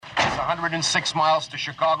106 miles to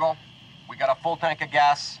Chicago. We got a full tank of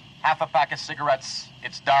gas, half a pack of cigarettes.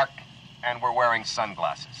 It's dark, and we're wearing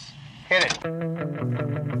sunglasses. Hit it. Good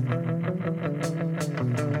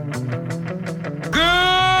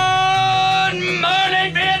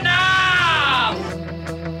morning, Vietnam!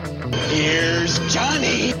 Here's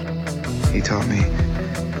Johnny. He taught me,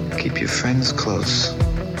 keep your friends close,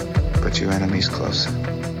 but your enemies closer.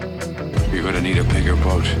 You're gonna need a bigger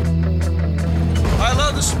boat. I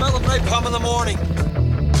love the smell of napalm in the morning.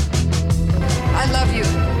 I love you.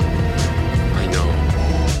 I know.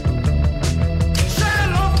 Say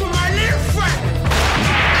hello to my little friend!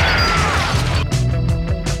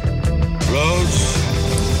 Roads?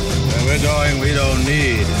 Where we're going, we don't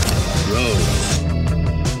need roads.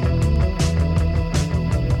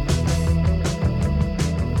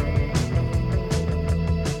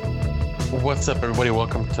 What's up, everybody?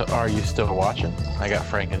 Welcome to Are You Still Watching? I got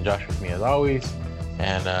Frank and Josh with me as always.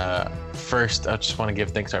 And first, I just want to give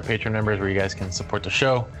thanks to our Patreon members where you guys can support the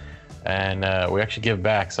show. And we actually give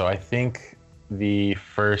back. So I think the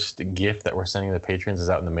first gift that we're sending to the patrons is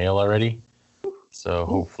out in the mail already. So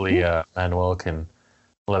hopefully Manuel can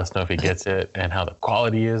let us know if he gets it and how the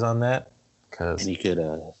quality is on that. And he could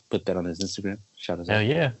put that on his Instagram. Shout us out.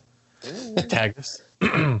 Yeah. Tag us.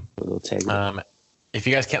 A little tag. If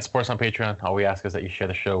you guys can't support us on Patreon, all we ask is that you share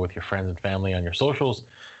the show with your friends and family on your socials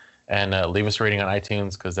and leave us a rating on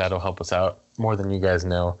iTunes because that'll help us out more than you guys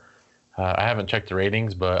know. I haven't checked the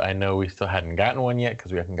ratings, but I know we still hadn't gotten one yet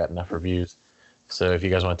because we haven't got enough reviews. So if you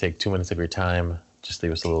guys want to take 2 minutes of your time, just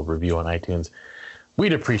leave us a little review on iTunes.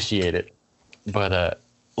 We'd appreciate it. But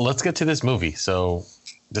let's get to this movie. So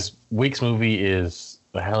this week's movie is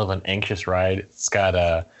a hell of an anxious ride. It's got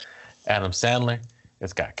Adam Sandler.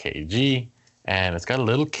 It's got KG. And it's got a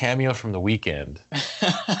little cameo from The Weeknd.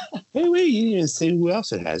 Hey, wait, you didn't even say who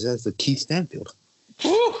else it has. That's the Keith Stanfield.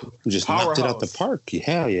 Woo! Who just knocked it out the park.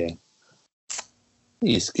 Hell yeah.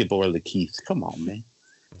 You skip over the Keith. Come on, man.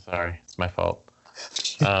 I'm sorry. It's my fault.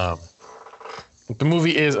 The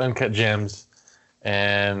movie is Uncut Gems.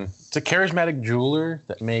 And it's a charismatic jeweler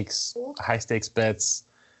that makes high-stakes bets.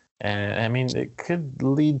 And, I mean, it could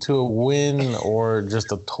lead to a win or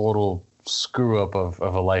just a total screw-up of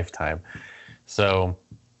a lifetime. So,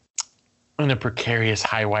 in a precarious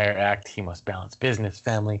high-wire act, he must balance business,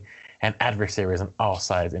 family, and adversaries on all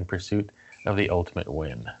sides in pursuit of the ultimate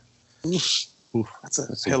win. Oof. That's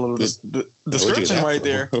a hell of a description right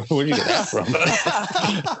there. Where'd you get that from?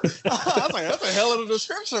 I was like, that's a hell of a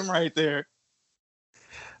description right there.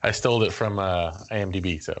 I stole it from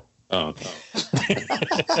IMDb, so. Oh, okay.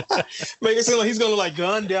 Make it seem like he's going to like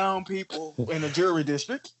gun down people in a jury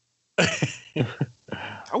district. I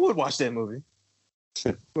would watch that movie.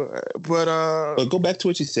 But go back to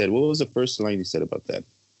what you said. What was the first line you said about that?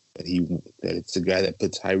 That it's a guy that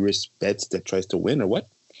puts high risk bets that tries to win, or what?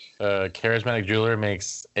 Charismatic jeweler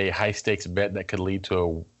makes a high stakes bet that could lead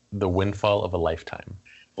to the windfall of a lifetime.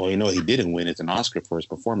 Well, you know he didn't win. It's an Oscar for his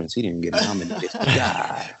performance. He didn't get nominated.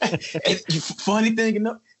 God. Funny thing,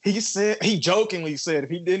 he jokingly said if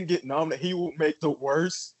he didn't get nominated, he would make the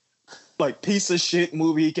worst like piece of shit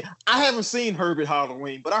movie. I haven't seen Herbie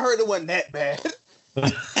Halloween, but I heard it wasn't that bad.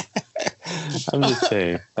 I'm just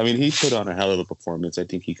saying. I mean, he put on a hell of a performance. I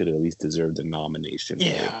think he could at least deserve the nomination.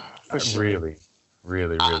 Yeah, for sure.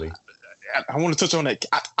 Really. I want to touch on that.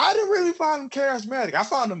 I didn't really find him charismatic. I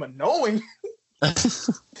found him annoying.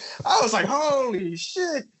 I was like, holy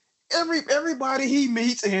shit! Everybody he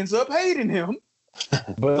meets ends up hating him.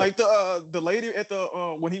 But like the lady at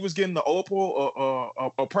the when he was getting the Opal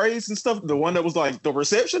praise and stuff, the one that was like the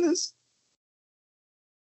receptionist.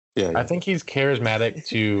 Yeah. I think he's charismatic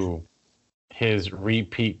to his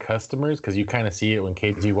repeat customers because you kind of see it when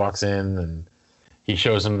KG walks in and he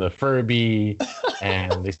shows them the Furby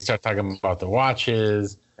and they start talking about the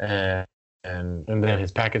watches and then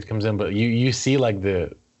his package comes in. But you see like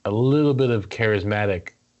a little bit of charismatic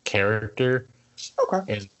character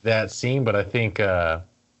in that scene. But I think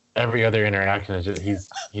every other interaction is just he's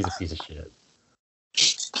a piece of shit.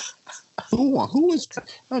 Who was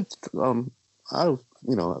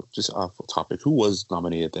just off topic. Who was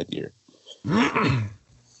nominated that year?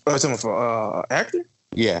 Someone for actor?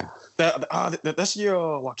 Yeah. That's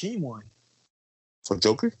your Joaquin one. For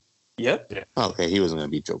Joker? Yep. Yeah. Okay, he wasn't going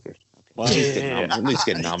to be Joker. Well, at least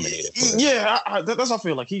get nominated for that. Yeah, that's I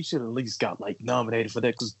feel like he should at least got like nominated for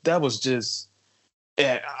that because that was just.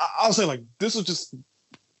 Yeah, I'll say like this was just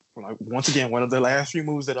like once again one of the last few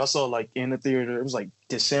movies that I saw like in the theater. It was like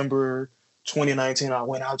December 2019. I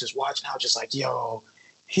went out just watching. I was just like, yo,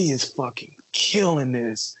 he is fucking killing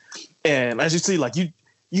this. And as you see, like you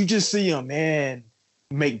just see a man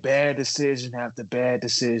make bad decision after bad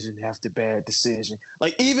decision after bad decision.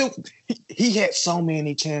 Like even he had so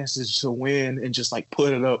many chances to win and just like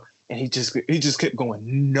put it up, and he just kept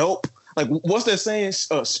going. Nope. Like what's that saying?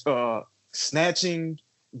 Snatching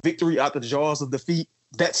victory out the jaws of defeat.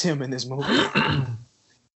 That's him in this movie.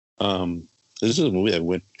 This is a movie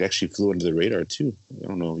that actually flew under the radar too. I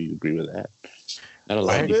don't know if you agree with that. Not a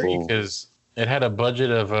lot of people, because it had a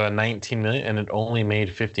budget of 19 million and it only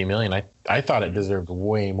made 50 million. I thought it deserved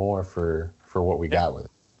way more for what we got with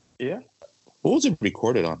it. Yeah. What was it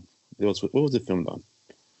recorded on? What was it filmed on?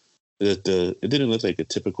 It didn't look like a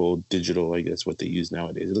typical digital, I guess, what they use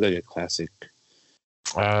nowadays. It looked like a classic.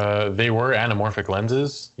 They were anamorphic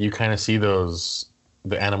lenses. You kind of see the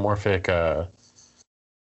anamorphic.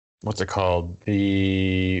 What's it called?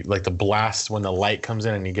 The blast when the light comes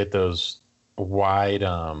in and you get those wide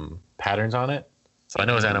patterns on it. So I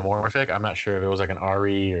know it's anamorphic. I'm not sure if it was like an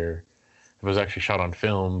RE or if it was actually shot on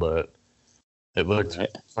film, but it looked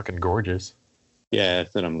fucking gorgeous. Yeah,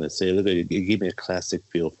 that's what I'm gonna say. It gave me a classic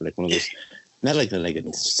feel for like one of those, not like an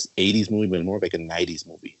 80s movie, but more like a 90s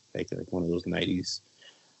movie, like one of those 90s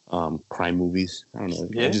crime movies. I don't know.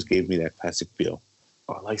 Yeah. It just gave me that classic feel.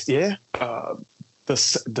 The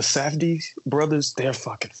Safdie brothers, they're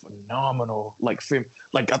fucking phenomenal. Like film,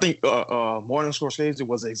 like I think Martin Scorsese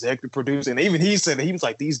was the executive producer, and even he said that he was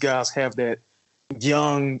like, these guys have that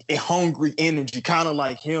young, hungry energy, kind of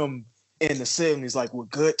like him in the 70s, like with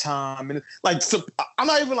Good Time, and like so, I'm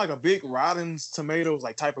not even like a big Rotten Tomatoes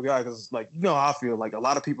like type of guy because like how I feel like a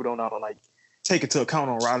lot of people don't know how to like take it to account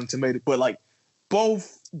on Rotten Tomatoes, but like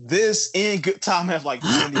both this and Good Time have like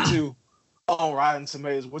 72. On Rotten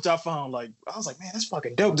Tomatoes, which I found like I was like, man, that's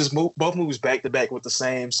fucking dope. Just both movies back to back with the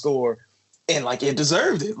same score, and like it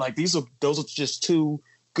deserved it. Like those are just two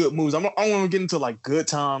good movies. I want to get into like Good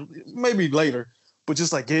Time maybe later, but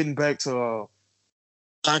just like getting back to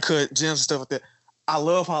Uncut Gems and stuff like that. I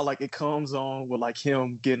love how like it comes on with like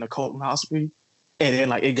him getting a colonoscopy, and then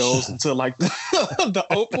like it goes into like the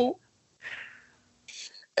opal,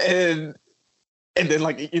 and then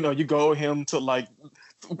like you go him to like.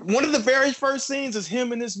 One of the very first scenes is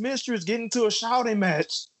him and his mistress getting into a shouting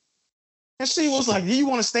match. And she was like, do you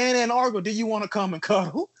want to stand there and argue or do you want to come and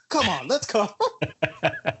cuddle? Come on, let's cuddle.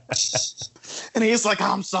 And he's like,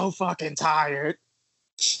 I'm so fucking tired.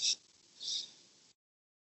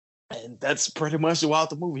 And that's pretty much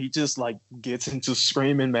throughout the movie. He just like gets into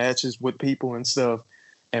screaming matches with people and stuff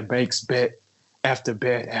and makes bet after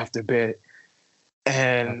bet after bet.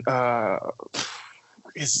 And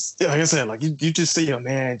it's like I said, like you just see a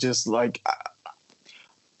man just like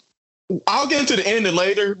I'll get into the ending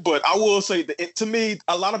later, but I will say that to me,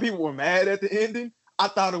 a lot of people were mad at the ending. I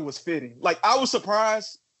thought it was fitting. Like I was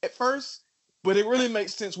surprised at first, but it really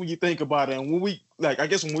makes sense when you think about it. And when we I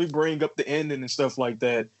guess when we bring up the ending and stuff like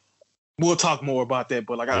that, we'll talk more about that.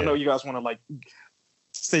 But like I know you guys want to like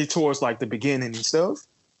stay towards like the beginning and stuff.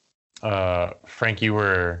 Frank, you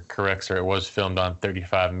were correct, sir. It was filmed on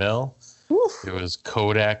 35 mil. Oof. It was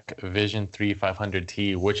Kodak Vision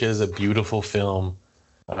 3500T, which is a beautiful film.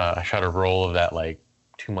 I shot a roll of that like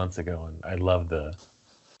 2 months ago, and I love the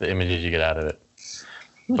images you get out of it.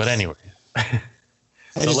 But anyway, I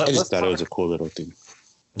just thought it was a cool little thing.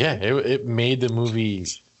 Yeah, it made the movie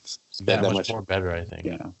that much more better, I think.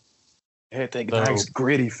 Yeah, I think a nice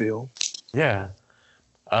gritty feel. Yeah.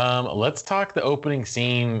 Let's talk the opening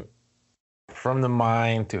scene from the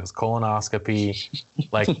mine to his colonoscopy.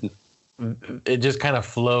 Like it just kind of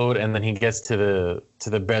flowed, and then he gets to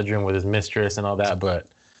the bedroom with his mistress and all that. But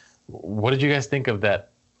what did you guys think of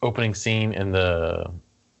that opening scene in the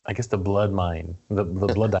blood mine, the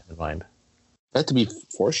blood diamond mine? That to be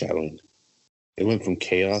foreshadowing. It went from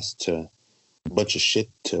chaos to a bunch of shit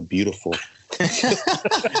to beautiful.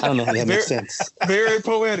 I don't know if that makes sense. Very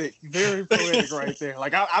poetic right there.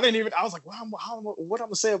 Like I didn't even. I was like, what I'm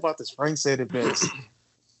gonna say about this? Frank said it best.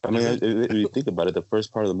 I mean, if you think about it, the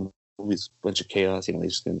first part of the movie is a bunch of chaos. He's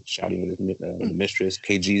just been shouting with his mistress.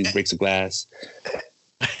 KG breaks a glass.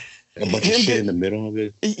 A bunch of shit in the middle of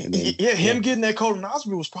it. Him getting that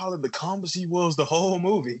colonoscopy was probably the calmest he was the whole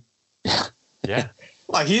movie. Yeah.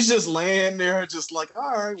 Like he's just laying there, just like,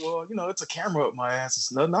 all right, well, it's a camera up my ass.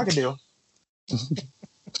 It's nothing I can do.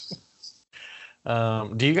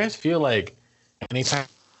 Do you guys feel like anytime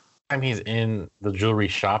he's in the jewelry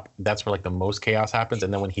shop, that's where like the most chaos happens,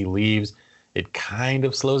 and then when he leaves, it kind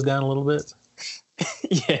of slows down a little bit?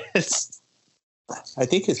 Yes. I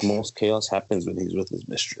think his most chaos happens when he's with his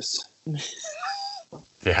mistress.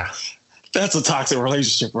 Yeah. That's a toxic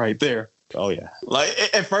relationship right there. Oh, yeah. Like,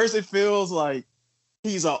 at first it feels like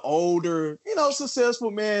he's an older,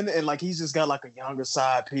 successful man, and like he's just got like a younger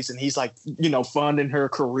side piece, and he's like, funding her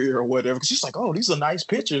career or whatever. Cause she's like, oh, these are nice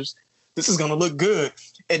pictures. This is gonna look good.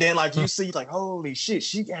 And then like you see, like, holy shit,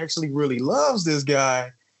 she actually really loves this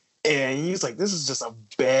guy. And he's like, this is just a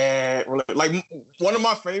bad, like one of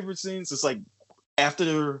my favorite scenes is like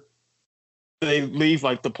after they leave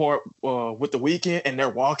like the part with the Weeknd and they're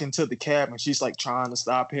walking to the cab and she's like trying to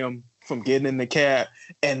stop him from getting in the cab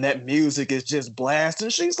and that music is just blasting.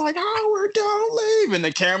 She's like, Howard, don't leave. And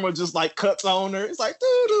the camera just like cuts on her. It's like,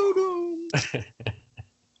 doo-doo-doo.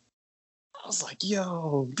 I was like,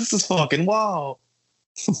 yo, this is fucking wild.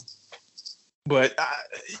 But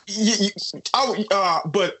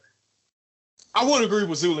but I would agree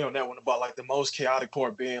with Zuli on that one about like the most chaotic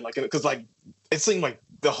part being like, because like it seemed like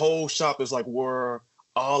the whole shop is like where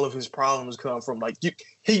all of his problems come from. Like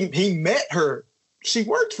he met her, she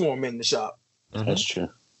worked for him in the shop. Mm-hmm. That's true.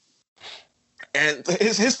 And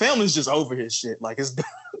his family's just over his shit. Like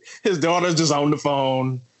his daughter's just on the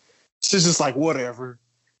phone. She's just like whatever.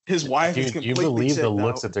 His wife is completely. You believe the checked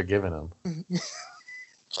looks out. that they're giving him?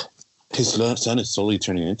 His son is slowly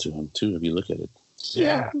turning into him too. If you look at it.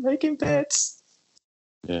 Yeah, making bets.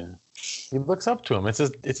 Yeah, he looks up to him. It's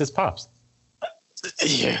his pops.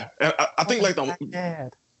 Yeah, I think like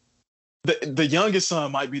the youngest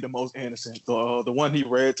son might be the most innocent. The one he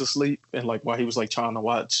read to sleep and like while he was like trying to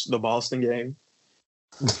watch the Boston game.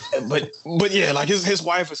 but yeah, like his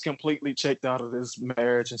wife is completely checked out of this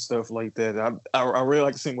marriage and stuff like that. I really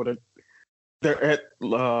like to see what they're at.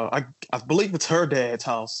 I believe it's her dad's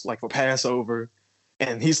house, like for Passover.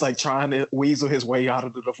 And he's like trying to weasel his way out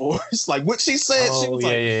of the divorce. Like what she said, she was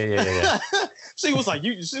yeah. she was like,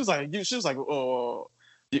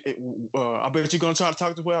 I bet you're gonna try to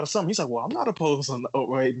talk to her out of something. He's like, well, I'm not opposed to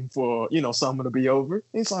waiting for something to be over.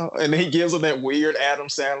 He's like, and he gives her that weird Adam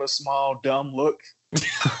Sandler small dumb look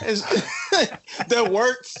that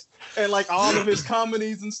works and like all of his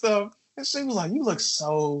comedies and stuff. And she was like, you look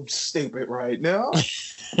so stupid right now.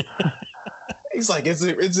 He's like, is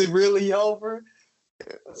it really over?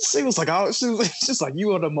 She was like, she's like,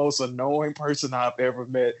 you are the most annoying person I've ever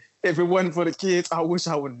met. If it wasn't for the kids, I wish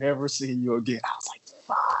I would never see you again. I was like,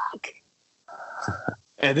 fuck.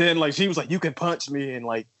 And then like she was like, you can punch me, and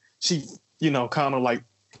like she, kind of like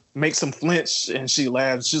makes him flinch, and she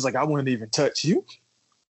laughs. She's like, I wouldn't even touch you.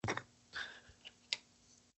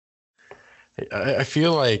 I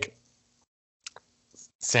feel like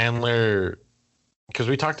Sandler, because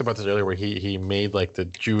we talked about this earlier, where he made like the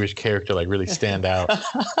Jewish character like really stand out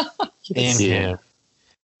in him.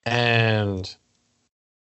 And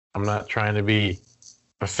I'm not trying to be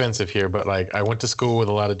offensive here, but like I went to school with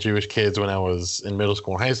a lot of Jewish kids when I was in middle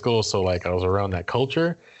school and high school, so like I was around that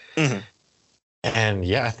culture. Mm-hmm. And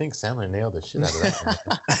yeah, I think Sandler nailed the shit out of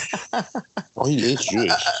that. Oh, he is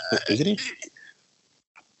Jewish, isn't he?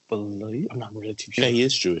 I'm not really too sure. Yeah, he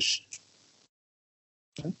is Jewish.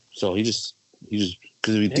 So he just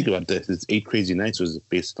because if you think about this, his 8 Crazy Nights was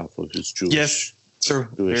based off of his Jewish. Yes, true.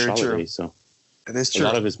 Jewish Very holiday. true. So that's true. A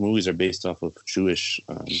lot of his movies are based off of Jewish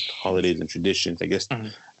holidays and traditions. I guess,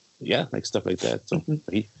 yeah, like stuff like that. So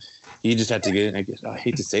he just had to get in. I guess I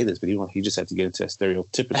hate to say this, but he just had to get into a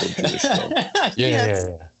stereotypical Jewish role.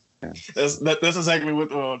 Yeah. That's exactly what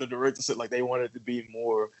the director said. Like they wanted to be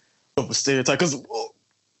more of a stereotype. Because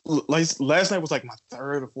like last night was like my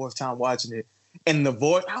 3rd or 4th time watching it. And the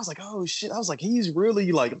voice, I was like, oh shit. I was like, he's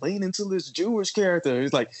really like leaning into this Jewish character.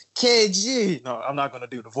 He's like, KG. No, I'm not going to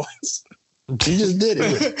do the voice. He just did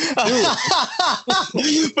it.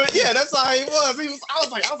 But yeah, that's how he was. I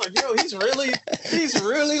was like, yo, he's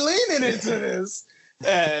really leaning into this.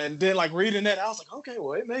 And then like reading that, I was like, okay,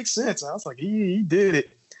 well, it makes sense. I was like, he did it.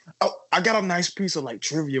 Oh, I got a nice piece of like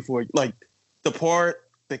trivia for you. Like the part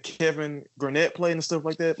that Kevin Garnett played and stuff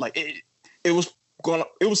like that. Like it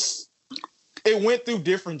went through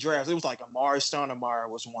different drafts. It was like Amari Stoudemire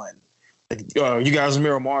was one. Like, you guys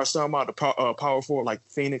remember Amari Stoudemire, the power forward, like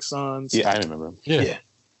Phoenix Suns? Yeah, I remember him. Yeah.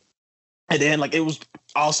 And then like it was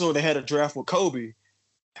also they had a draft with Kobe,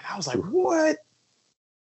 and I was like, what?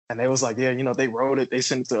 And they was like, yeah, they wrote it. They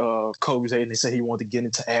sent it to Kobe's agent. They said he wanted to get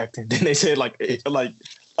into acting. Then they said like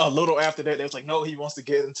a little after that, they was like, no, he wants to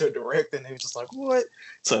get into directing. He was just like, what?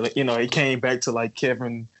 So he came back to like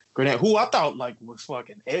Kevin Garnett, who I thought like was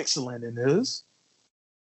fucking excellent in this.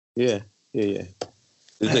 Yeah. I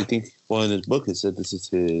think in his book it said this is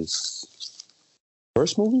his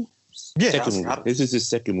first movie. Yeah, second movie. This is his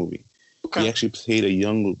second movie. Okay. He actually played a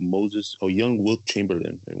young Wilt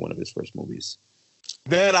Chamberlain in one of his first movies.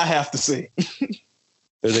 That I have to see.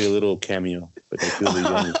 There's like a little cameo, like I feel the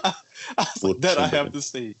young. that I have to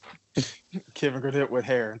see. Kevin Garnett with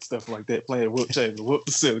hair and stuff like that, playing Whoop Chamber, Whoop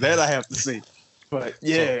the Suit. That I have to see. But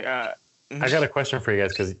yeah, I got a question for you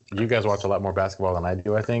guys because you guys watch a lot more basketball than I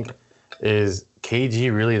do. I think is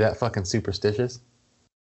KG really that fucking superstitious?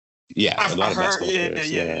 Yeah, a lot of basketball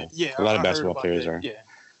players. Yeah. A lot of basketball players are. Yeah.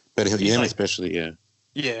 But him like, especially, yeah.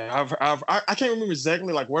 Yeah, I can't remember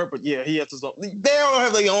exactly like where, but yeah, he has his own. They all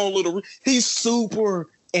have their own little. He's super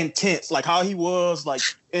intense, like how he was like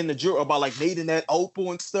in the jury about like needing that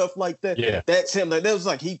opal and stuff like that. Yeah, that's him. Like that was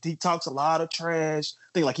like he talks a lot of trash.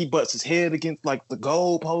 I think like he butts his head against like the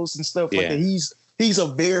goalposts and stuff like that. He's a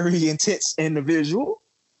very intense individual.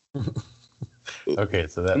 Okay,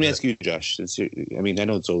 so that. Let me ask you, Josh. I mean, I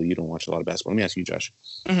know Zoe, you don't watch a lot of basketball. Let me ask you, Josh.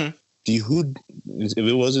 Mm-hmm. If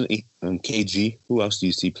it wasn't KG, who else do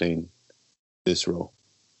you see playing this role?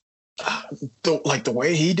 The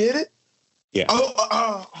way he did it. Yeah.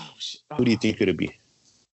 Shit. Who do you think it would be?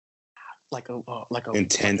 Like a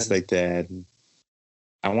intense like that.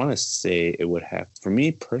 I want to say it would have. For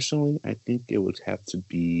me personally, I think it would have to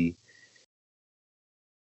be.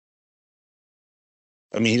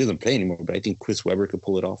 I mean, he doesn't play anymore, but I think Chris Webber could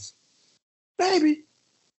pull it off. Maybe.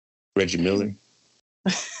 Reggie Miller.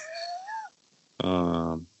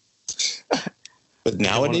 But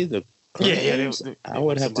nowadays, I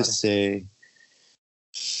would have to say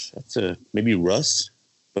that's maybe Russ,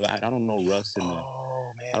 but I don't know Russ in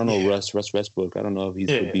I don't know Russ Westbrook. I don't know if he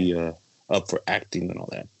would be up for acting and all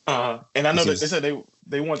that. And I know that they said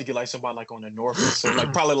they wanted to get like somebody like on the north, so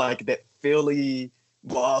like probably like that Philly,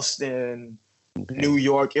 Boston, New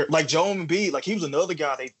York, like Joel Embiid. Like he was another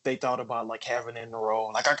guy they thought about like having in the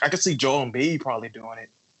role. Like I could see Joel Embiid probably doing it.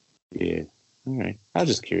 Yeah. All right. I was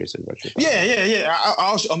just curious about your thoughts.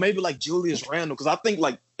 Yeah. Or maybe like Julius Randle, because I think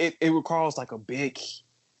like it requires like a big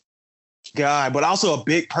guy, but also a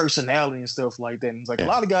big personality and stuff like that. And it's like a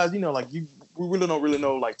lot of guys, like we really don't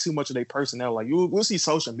know like too much of their personality. Like we'll see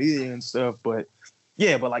social media and stuff, but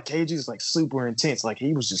like KG is like super intense. Like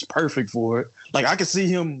he was just perfect for it. Like I could see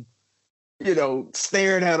him,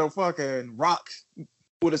 staring at a fucking rock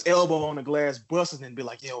with his elbow on the glass, busting and be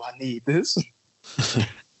like, "Yo, I need this."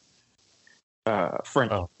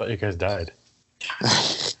 Frank. Oh, I thought you guys died.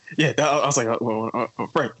 Yeah, I was like,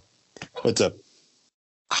 Frank. What's up?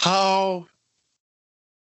 How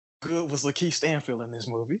good was Lakeith Stanfield in this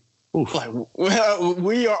movie? Oof. Like, well,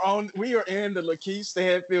 we are in the Lakeith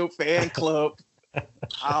Stanfield fan club.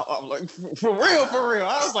 I'm like, for real.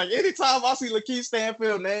 I was like, anytime I see Lakeith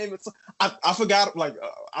Stanfield name, I forgot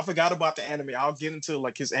about the anime. I'll get into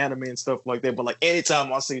like his anime and stuff like that. But like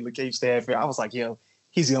anytime I see Lakeith Stanfield, I was like, yo,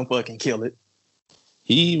 he's gonna fucking kill it.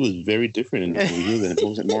 He was very different in this movie. He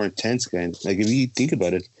was a more intense guy. Like if you think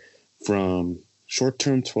about it, from Short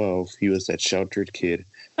Term 12, he was that sheltered kid.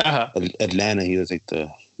 Atlanta, he was like the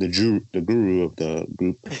guru of the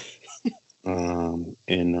group.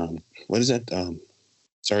 What is that?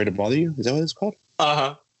 Sorry to Bother You? Is that what it's called?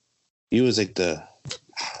 He was like I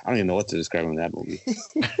don't even know what to describe him in that movie.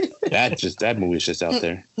 that movie is just out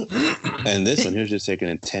there. And this one, he was just like an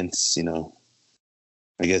intense,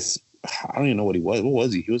 I guess. I don't even know what he was. What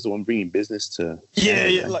was he? He was the one bringing business to.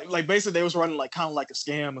 Yeah. Like basically, they was running like kind of like a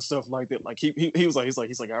scam and stuff like that. Like he was like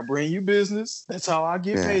he's like I bring you business. That's how I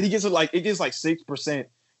get paid. He gets it like 6%,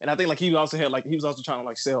 and I think like he was also trying to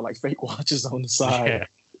like sell like fake watches on the side.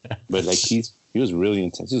 Yeah. But like he was really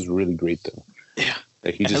intense. He was really great though. Yeah.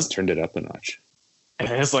 Like he just turned it up a notch. And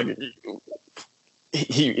it's like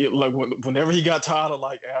he like whenever he got tired of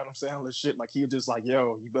like Adam Sandler shit, like he was just like,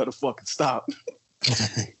 yo, you better fucking stop.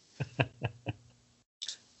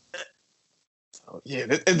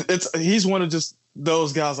 Yeah, he's one of just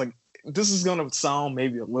those guys. Like this is gonna sound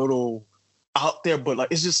maybe a little out there, but like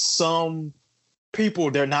it's just some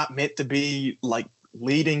people, they're not meant to be like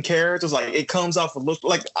leading characters. Like it comes off a look.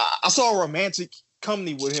 Like I saw a romantic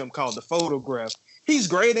comedy with him called The Photograph. He's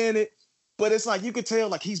great in it, but it's like you could tell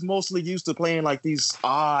like he's mostly used to playing like these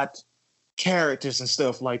odd characters and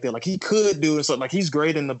stuff like that. Like he could do it. So like he's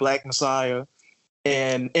great in The Black Messiah.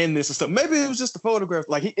 And in this and stuff, maybe it was just The Photograph.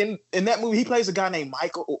 Like he in that movie, he plays a guy named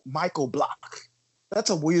Michael Block.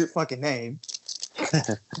 That's a weird fucking name.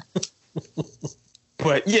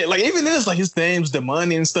 But yeah, like even this, like his name's The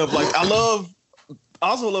Money and stuff. Like I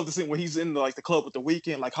also love the scene where he's in the club with The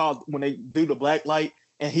Weeknd, like how when they do the black light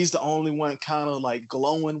and he's the only one kind of like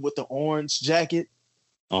glowing with the orange jacket.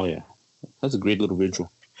 Oh yeah, that's a great little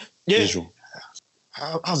visual. Yeah, visual.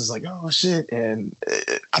 I was just like, oh shit, and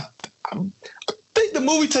I think the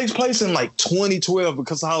movie takes place in like 2012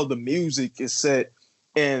 because how the music is set,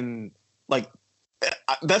 and like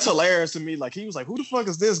that's hilarious to me. Like he was like, who the fuck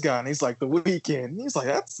is this guy? And he's like, The Weeknd. He's like,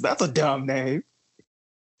 that's a dumb name.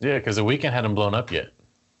 Yeah, because The Weeknd hadn't blown up yet.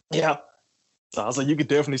 Yeah. So I was like, you could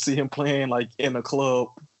definitely see him playing like in a club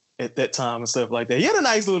at that time and stuff like that. He had a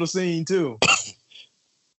nice little scene too.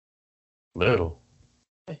 Little.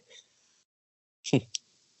 I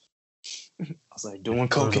was like doing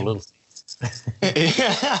coke. Little.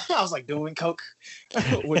 I was like doing coke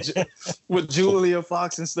with Julia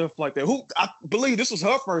Fox and stuff like that. Who I believe this was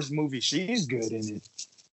her first movie. She's good in it.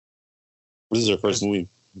 This is her first movie.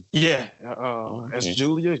 Yeah, as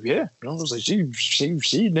Julia. Yeah, I was like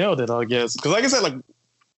she nailed it. I guess because like I said, like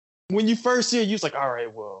when you first see it, you was like, all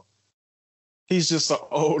right, well, he's just an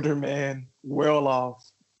older man, well off.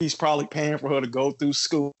 He's probably paying for her to go through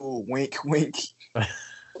school. Wink, wink.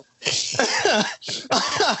 yeah.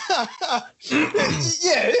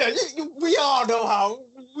 We all know how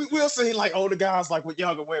we'll see like older guys like with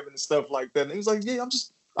younger women and stuff like that. And he was like, yeah,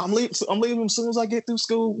 I'm leaving as soon as I get through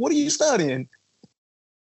school. What are you studying?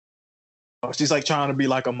 Oh, she's like trying to be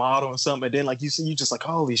like a model or something. And then like you see, you just like,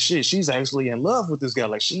 holy shit, she's actually in love with this guy.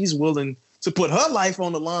 Like she's willing to put her life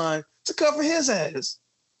on the line to cover his ass.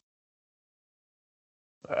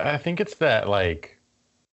 I think it's that like,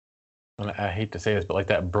 and I hate to say this, but like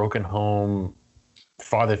that broken home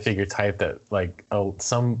father figure type that like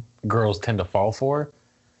some girls tend to fall for.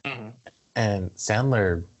 Mm-hmm. And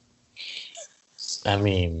Sandler, I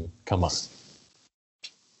mean, come on.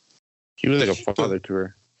 He was like a father to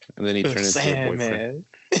her. And then he turned into a boyfriend.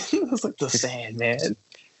 It was like the Sandman.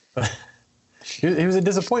 He was a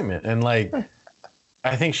disappointment. And like,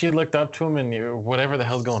 I think she looked up to him and whatever the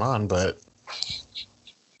hell's going on, but...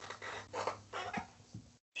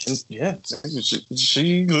 Yeah,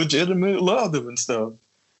 she legitimately loved him and stuff.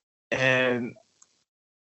 And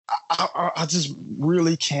I just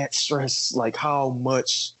really can't stress like how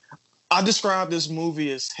much... I describe this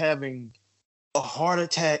movie as having a heart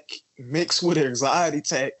attack mixed with an anxiety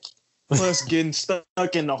attack, plus getting stuck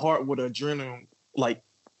in the heart with adrenaline like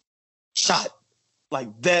shot. Like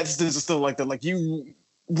that's this stuff like that. Like we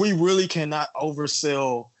really cannot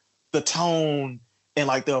oversell the tone and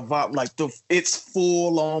like the vibe. Like it's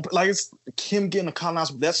full on. Like it's him getting a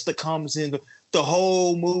colonoscopy. That's the comes in the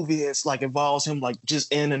whole movie. It's like involves him like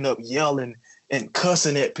just ending up yelling and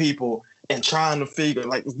cussing at people and trying to figure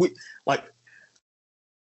like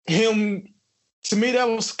him. To me, that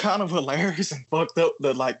was kind of hilarious and fucked up.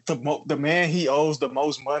 That like the man he owes the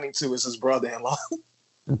most money to is his brother-in-law.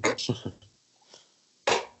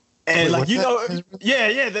 And like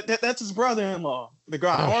that's his brother-in-law, the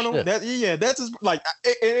guy Arnold. Shit. That's his like.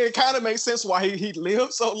 It kind of makes sense why he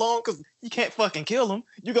lived so long because you can't fucking kill him.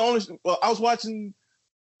 You can only. Well, I was watching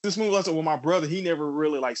this movie with my brother. He never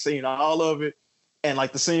really like seen all of it, and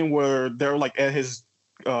like the scene where they're like at his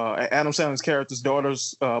Adam Sandler's character's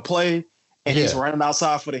daughter's play. And he's running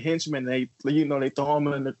outside for the henchmen. They throw him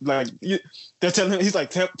in they're telling him, he's like,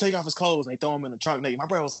 take off his clothes. And they throw him in the trunk. My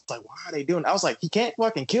brother was like, why are they doing that? I was like, he can't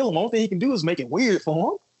fucking kill him. Only thing he can do is make it weird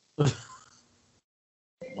for him.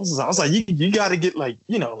 I was like, you got to get like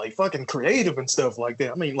fucking creative and stuff like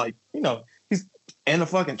that. I mean, like, he's in the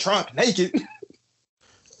fucking trunk naked.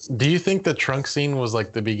 Do you think the trunk scene was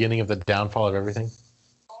like the beginning of the downfall of everything?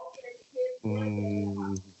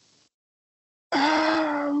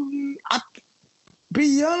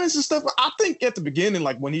 Be honest and stuff. I think at the beginning,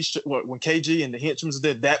 like when when KG and the henchmen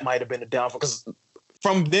did, that might have been a downfall because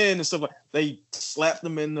from then and stuff like they slapped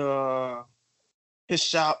him in his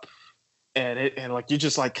shop, and like you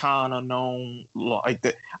just like kind of known like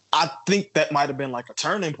that. I think that might have been like a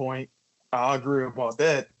turning point. I agree about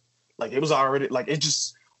that. Like it was already like it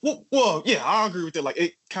just yeah, I agree with that. Like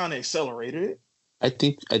it kind of accelerated it. I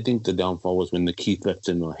think the downfall was when the Keith left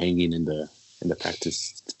him hanging in the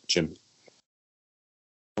practice gym.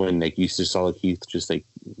 When like you just saw Keith just like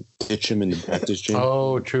ditch him in the practice gym.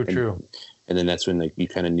 Oh, true. And then that's when like you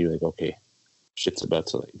kind of knew like okay, shit's about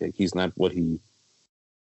to like he's not what he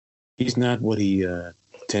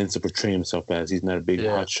tends to portray himself as. He's not a big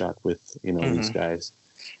hot shot with these guys.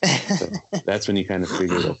 So that's when you kind of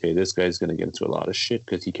figured okay, this guy's gonna get into a lot of shit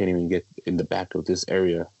because he can't even get in the back of this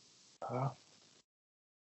area.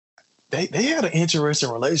 They had an interesting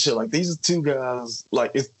relationship. Like these are two guys.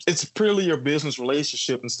 Like it's purely a business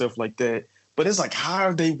relationship and stuff like that. But it's like how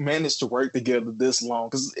have they managed to work together this long?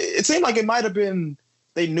 Because it seemed like it might have been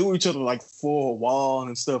they knew each other like for a while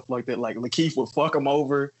and stuff like that. Like Lakeith would fuck him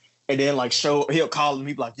over and then like he'll call him.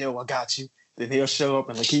 He'd be like, "Yo, I got you." Then he'll show up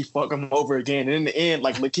and Lakeith fuck him over again. And in the end,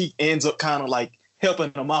 like Lakeith ends up kind of like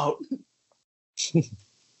helping him out.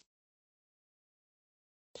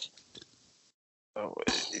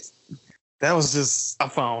 That was just I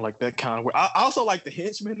found like that kind of weird. I also like the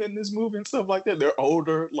henchmen in this movie and stuff like that. They're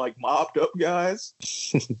older, like mobbed up guys,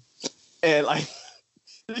 and like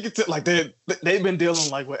You can tell, like they've been dealing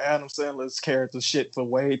like with Adam Sandler's character shit for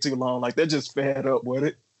way too long. Like they're just fed up with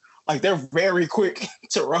it. Like they're very quick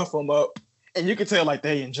to rough them up, and you can tell like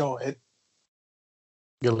they enjoy it.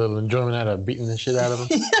 Get a little enjoyment out of beating the shit out of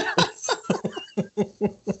them.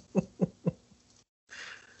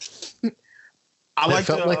 It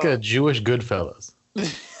felt like a Jewish Goodfellas.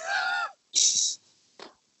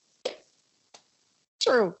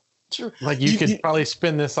 True. Like you could probably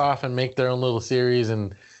spin this off and make their own little series,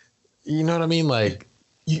 and you know what I mean. Like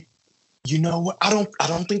you know what? I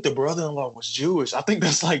don't think the brother-in-law was Jewish. I think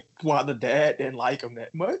that's like why the dad didn't like him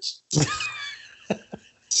that much.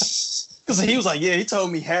 Because he was like, yeah, he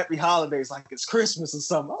told me happy holidays like it's Christmas or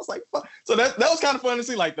something. I was like, fuck. So that was kind of fun to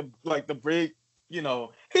see, like the big, you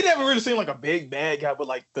know, he never really seemed like a big bad guy, but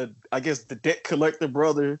like I guess the debt collector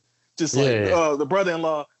brother, just like the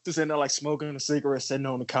brother-in-law just in there like smoking a cigarette, sitting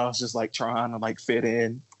on the couch, just like trying to like fit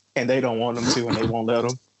in, and they don't want him to, and they won't let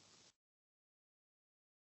him.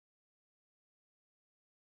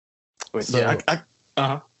 But so,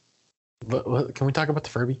 yeah, can we talk about the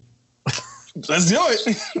Furby? Let's do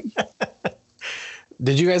it.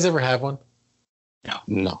 Did you guys ever have one?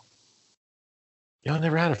 No. Y'all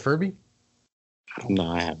never had a Furby? No,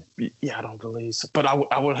 I haven't. Yeah, I don't believe so. But I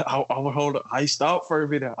would hold an iced out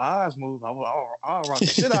Furby. Their eyes move. I'll rock the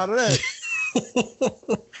shit out of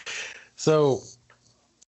that. So,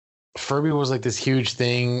 Furby was like this huge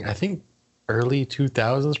thing. I think early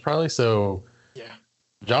 2000s probably. So, yeah,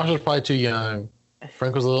 Josh was probably too young.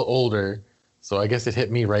 Frank was a little older. So I guess it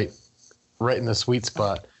hit me right in the sweet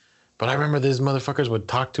spot. But I remember these motherfuckers would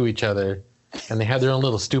talk to each other, and they had their own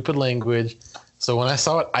little stupid language. So when I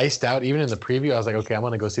saw it iced out, even in the preview, I was like, okay, I'm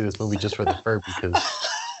going to go see this movie just for the Furby.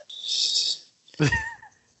 Because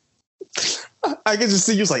I can just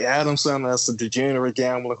see you like Adam Sandler as a degenerate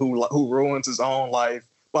gambler who ruins his own life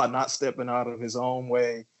by not stepping out of his own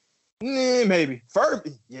way. Maybe.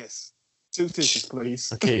 Furby, yes. 2 tissues,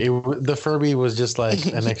 please. Okay, the Furby was just like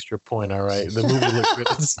an extra point, all right? The movie looked good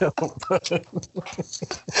itself.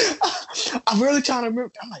 I'm really trying to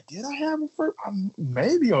remember. I'm like, did I have a Furby?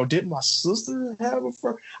 Maybe, or did my sister have a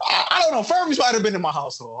Furby? I don't know. Furbies might have been in my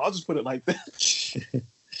household. I'll just put it like that.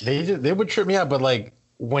 They would trip me out, but like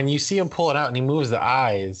when you see him pull it out and he moves the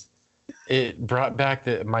eyes, it brought back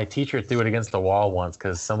that my teacher threw it against the wall once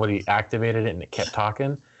because somebody activated it and it kept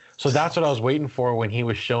talking. So that's what I was waiting for when he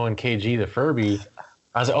was showing KG the Furby.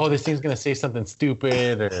 I was like, oh, this thing's going to say something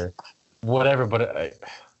stupid or whatever. But I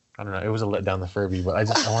don't know. It was a letdown, the Furby. But I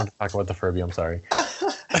wanted to talk about the Furby. I'm sorry.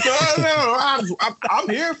 No, I'm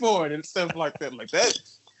here for it and stuff like that. Like that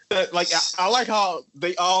like, I like how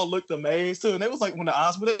they all looked amazed, too. And it was like when the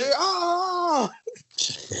eyes were there, ah!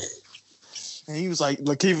 And he was like,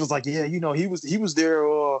 Lakeith was like, yeah, you know, he was there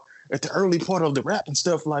at the early part of the rap and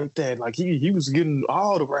stuff like that. Like he was getting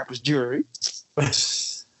all the rappers' jury.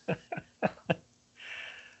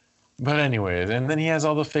 But anyways, and then he has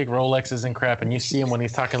all the fake Rolexes and crap, and you see him when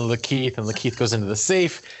he's talking to Lakeith, and Lakeith goes into the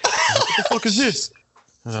safe. Like, what the fuck is this?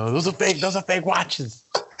 Those are fake watches.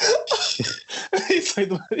 He said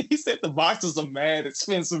the boxes are mad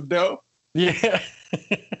expensive though. Yeah.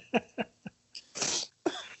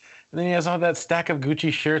 And then he has all that stack of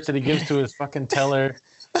Gucci shirts that he gives to his fucking teller.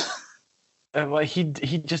 And like he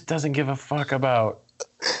just doesn't give a fuck about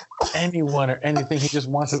anyone or anything. He just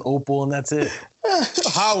wants an opal and that's it.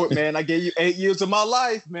 Howard, man, I gave you 8 years of my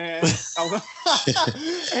life, man. He's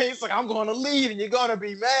like, I'm going to leave and you're going to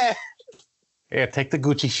be mad. Yeah, take the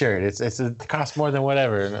Gucci shirt. It costs more than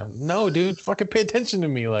whatever. No, dude, fucking pay attention to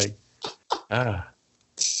me. Like,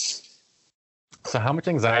 So how much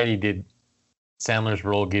anxiety did Sandler's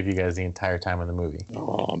role give you guys the entire time in the movie?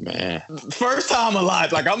 Oh, man. First time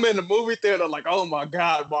alive. Like, I'm in the movie theater, like, oh, my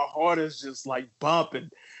God, my heart is just, like, bumping.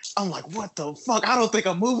 I'm like, what the fuck? I don't think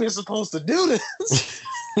a movie is supposed to do this.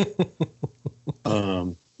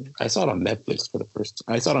 I saw it on Netflix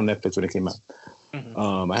I saw it on Netflix when it came out.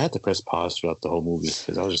 Mm-hmm. I had to press pause throughout the whole movie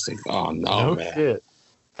because I was just like, oh, no, man. Shit.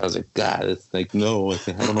 I was like, God, it's like, no, I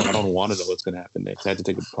don't know. I don't want to know what's going to happen next. I had to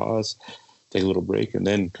take a pause, take a little break, and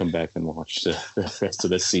then come back and watch the rest of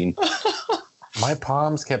the scene. My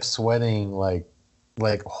palms kept sweating, like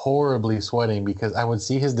horribly sweating, because I would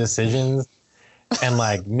see his decisions, and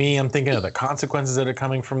like me, I'm thinking of the consequences that are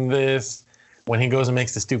coming from this. When he goes and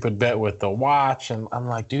makes the stupid bet with the watch, and I'm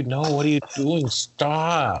like, dude, no, what are you doing?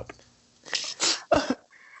 Stop.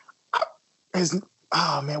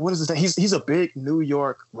 Oh man, what is his name? He's a big New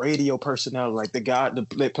York radio personality, like the guy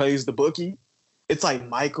that plays the bookie. It's like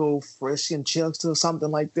Michael Frischenchucks or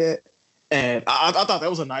something like that. And I thought that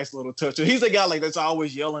was a nice little touch. He's the guy like that's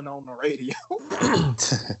always yelling on the radio.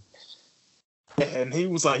 And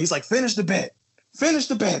he's like, finish the bet. Finish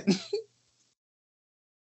the bet.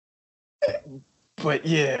 But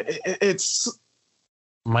yeah, it's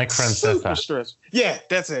Mike super Francesa. stressful. Yeah,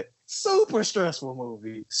 that's it. Super stressful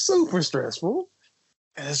movie. Super stressful.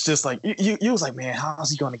 And it's just like you was like, man,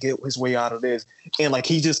 how's he gonna get his way out of this? And like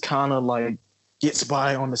he just kind of like gets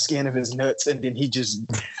by on the skin of his nuts, and then he just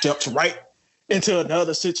jumps right into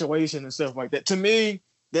another situation and stuff like that. To me,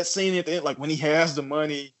 that scene at the end, like when he has the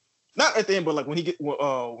money, not at the end, but like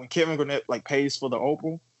when Kevin Garnett like pays for the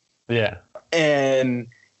opal, Yeah. and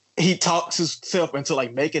he talks himself into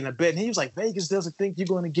like making a bet, and he was like, Vegas doesn't think you're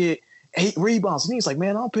going to get 8 rebounds, and he's like,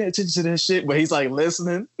 man, I don't pay attention to this shit, but he's like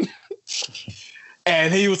listening.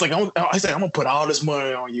 And he was like, I'm gonna put all this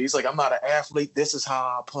money on you. He's like, I'm not an athlete. This is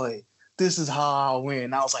how I play. This is how I win.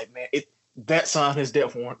 And I was like, man, that signed his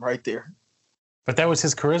death warrant right there. But that was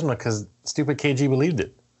his charisma because stupid KG believed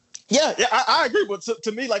it. Yeah, I agree. But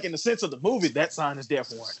to me, like in the sense of the movie, that signed his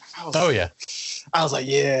death warrant. Yeah. I was like,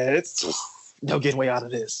 yeah, it's no getting way out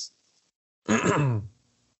of this. Do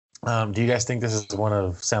you guys think this is one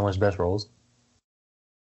of Sandler's best roles?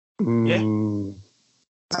 Yeah.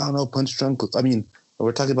 I don't know. Punch Drunk. I mean,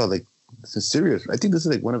 we're talking about like this is serious. I think this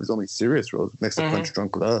is like one of his only serious roles next to Punch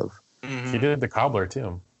Drunk Love. He did The Cobbler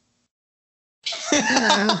too.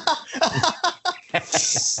 I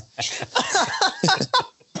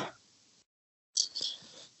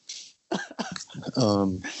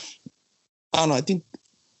don't know. I think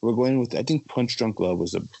we're going with. I think Punch Drunk Love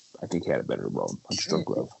I think he had a better role. Punch Drunk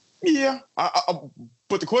Love. Yeah,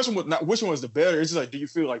 but the question was not which one was the better. It's just like, do you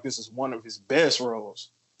feel like this is one of his best roles?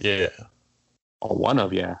 Yeah. Oh, one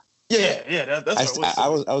of yeah. Yeah. That's what I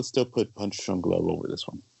would still put Punch Drunk Love over this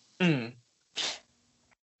one. Mm.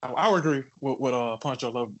 I would agree with Punch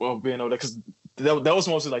Drunk Love being over there because that was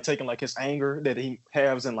mostly like taking like his anger that he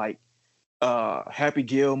has in like Happy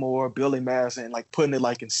Gilmore, Billy Madison, and like putting it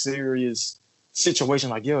like in serious situation.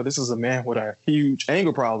 Like, yo, this is a man with a huge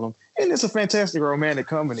anger problem, and it's a fantastic romantic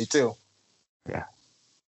comedy too. Yeah.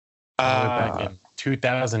 Back in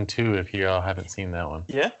 2002, if you all haven't seen that one.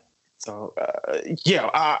 Yeah. So yeah,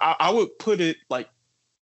 I would put it like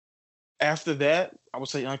after that. I would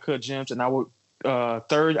say Uncut Gems, and I would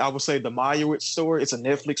third. I would say The Meyerowitz Story. It's a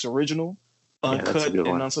Netflix original. Uncut and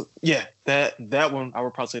Uncut. Yeah, that one I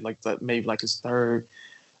would probably say like that, maybe like his third.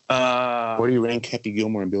 Where do you rank Happy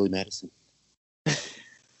Gilmore and Billy Madison?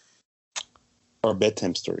 Or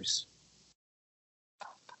Bedtime Stories?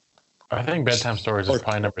 I think Bedtime Stories is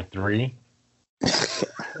probably number 3.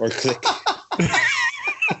 Or Click.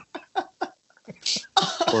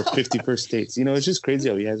 Or 50 First Dates. You know, it's just crazy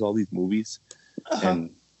how he has all these movies.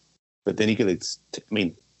 But then he could,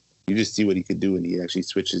 you just see what he could do, and he actually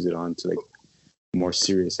switches it on to like a more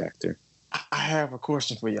serious actor. I have a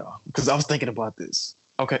question for y'all because I was thinking about this.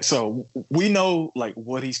 Okay, so we know like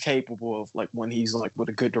what he's capable of, like when he's like with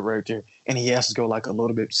a good director, and he has to go like a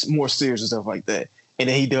little bit more serious and stuff like that. And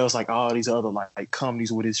then he does like all these other like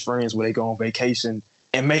comedies with his friends where they go on vacation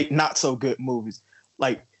and make not so good movies.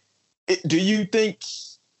 Like, do you think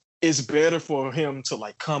it's better for him to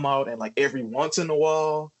like come out and like every once in a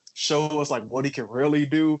while show us like what he can really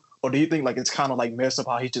do, or do you think like it's kind of like messed up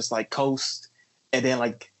how he just like coast and then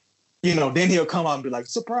like, you know, then he'll come out and be like,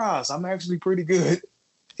 surprise, I'm actually pretty good.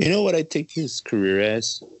 You know what I take his career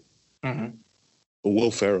as? Mm-hmm.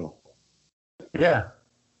 Will Ferrell. Yeah.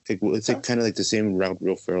 It's like kind of like the same route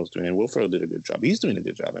Will Ferrell's doing. And Will Ferrell did a good job. He's doing a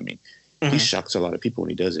good job. I mean, he shocks a lot of people when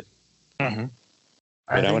he does it. Mm-hmm.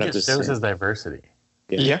 I think it shows his diversity.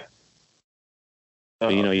 Yeah.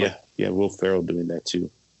 But, you know, yeah, Will Ferrell doing that too.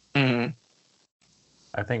 Mm-hmm.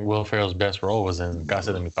 I think Will Ferrell's best role was in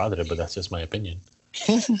Casa de Mi Padre, but that's just my opinion.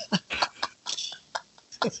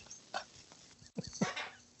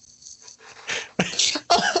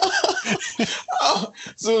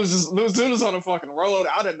 So as soon as on the fucking road,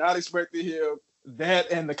 I did not expect to hear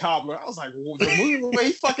that and The Cobbler. I was like, well, the movie where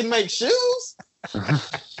he fucking makes shoes?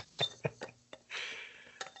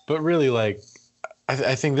 But really, like,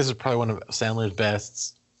 I think this is probably one of Sandler's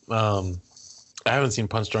best. I haven't seen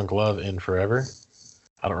Punch Drunk Love in forever.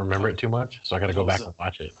 I don't remember it too much, so I got to go back and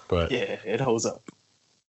watch it. But yeah, it holds up.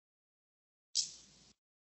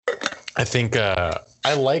 I think I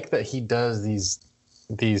like that he does these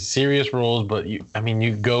serious roles, but you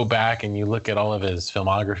go back and you look at all of his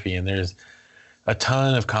filmography, and there's a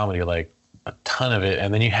ton of comedy, like a ton of it,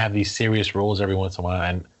 and then you have these serious roles every once in a while.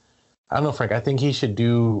 And I don't know, Frank, I think he should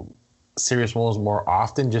do serious roles more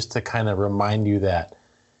often, just to kind of remind you that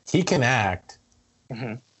he can act,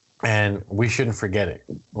 and we shouldn't forget it.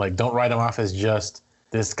 Like, don't write him off as just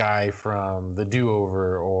this guy from The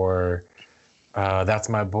Do-Over or That's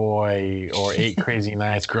My Boy or 8 Crazy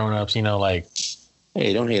Nights, Grown Ups. You know, like,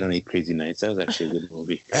 Hey, don't hate on 8 Crazy Nights. That was actually a good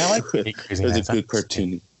movie. I like 8 Crazy It was Nights. a good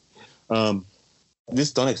cartoon.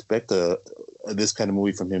 Just don't expect this kind of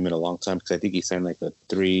movie from him in a long time because I think he signed like a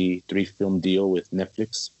three film deal with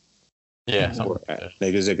Netflix. Yeah. Like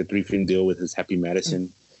there's like a 3-film deal with his Happy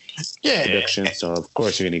Madison production. So of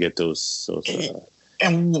course you're gonna get those.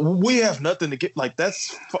 And we have nothing to get. Like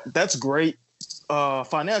that's great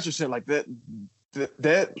financial shit. Like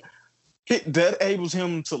that enables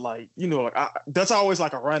him to like, you know, like that's always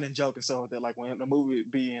like a running joke and stuff that like when the movie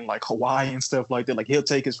be in like Hawaii and stuff like that, like he'll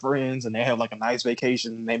take his friends and they have like a nice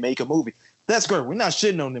vacation and they make a movie. That's great. We're not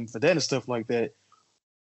shitting on them for that and stuff like that.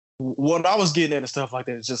 What I was getting at and stuff like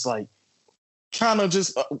that is just like kind of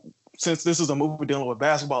just since this is a movie dealing with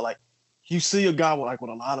basketball, like you see a guy with a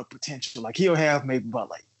lot of potential. Like he'll have maybe about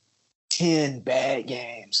like 10 bad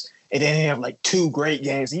games and then he'll have like 2 great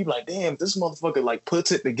games. And you be like, damn, this motherfucker like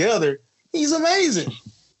puts it together. He's amazing.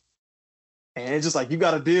 And it's just like, you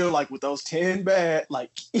got to deal like with those 10 bad, like,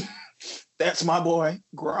 that's my boy,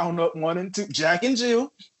 Ground Up 1 and 2, Jack and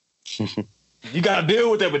Jill. You got to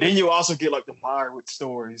deal with that. But then you also get like the Meyerowitz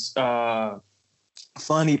stories,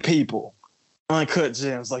 funny people, uncut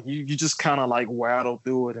gems. Like you just kind of like waddle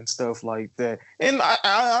through it and stuff like that. And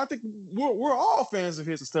I think we're all fans of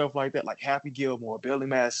his and stuff like that. Like Happy Gilmore, Billy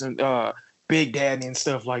Madison, Big Daddy and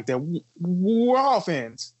stuff like that. We're all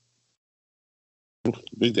fans.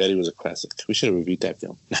 Big Daddy was a classic. We should have reviewed that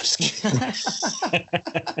film. No, just kidding.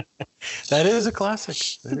 That is a classic.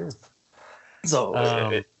 It is. So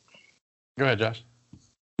go ahead, Josh.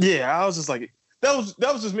 Yeah, I was just like, that was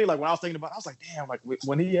just me. Like when I was thinking about it, I was like, damn, like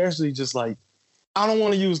when he actually just like, I don't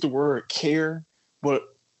want to use the word care,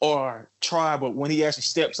 or try, but when he actually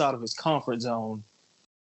steps out of his comfort zone,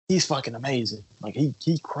 he's fucking amazing. Like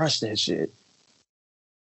he crushed that shit.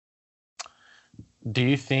 Do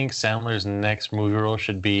you think Sandler's next movie role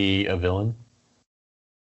should be a villain?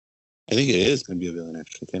 I think it is going to be a villain,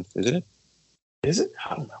 actually. Isn't it? Is it?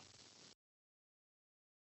 I don't know.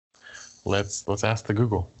 Let's ask the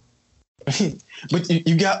Google. But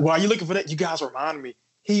you got, while you're looking for that, you guys reminded me.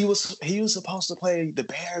 He was supposed to play the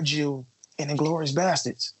Bear Jew in Inglourious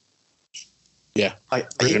Bastards. Yeah. Like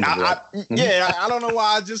I don't know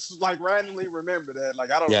why I just like randomly remember that.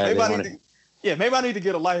 Like I don't know. Maybe I need to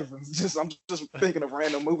get a life. I'm just thinking of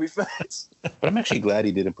random movie facts. But I'm actually glad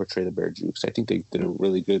he didn't portray the Bear Jew because I think they did a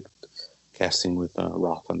really good casting with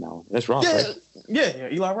Roth on that one. That's Roth, right? Yeah,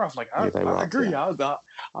 Eli Roth. Like I agree. Yeah. I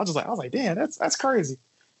was like, damn, that's crazy.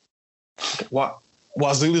 While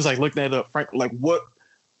Zulu's like looking at it up, Frank, like what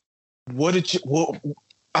did you? Well,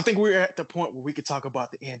 I think we're at the point where we could talk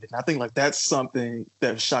about the ending. I think like that's something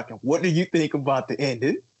that's shocking. What do you think about the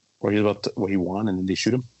ending? Where he won and then they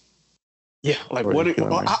shoot him? Yeah, like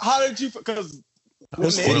how did you? Because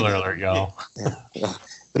spoiler alert, y'all. Yeah.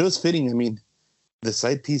 But it was fitting. I mean, the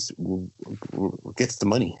side piece gets the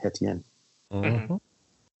money at the end. Mm-hmm.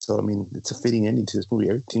 So I mean, it's a fitting ending to this movie.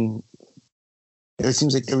 It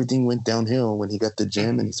seems like everything went downhill when he got the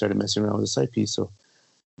gem and he started messing around with the side piece. So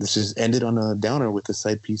this just ended on a downer with the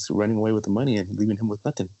side piece running away with the money and leaving him with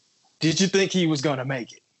nothing. Did you think he was gonna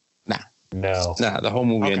make it? No. The whole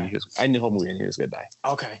movie ended. I knew the whole movie ended. He was gonna die.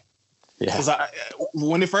 Okay. Yeah. Because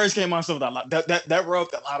when it first came on, stuff that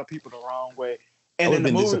rubbed a lot of people the wrong way. And I would in have the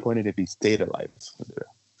been movie, disappointed if he stayed alive.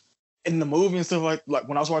 in the movie and stuff like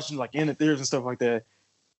when I was watching like in the theaters and stuff like that,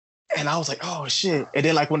 and I was like, oh shit. And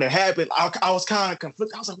then like when it happened, I was kind of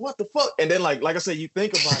conflicted. I was like, what the fuck? And then like I said, you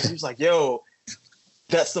think about it, he was like, yo,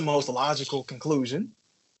 that's the most logical conclusion.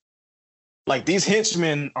 Like these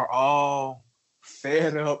henchmen are all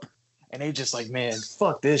fed up and they just like, man,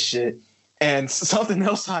 fuck this shit. And something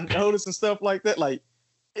else I noticed and stuff like that, like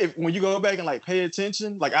when you go back and like pay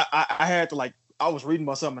attention, like I had to like, I was reading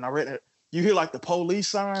about something and I read it. You hear like the police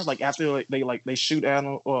sirens, like after they shoot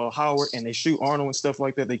Arnold Howard and they shoot Arnold and stuff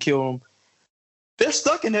like that, they kill him. They're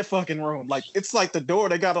stuck in that fucking room. Like it's like the door,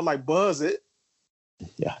 they gotta like buzz it.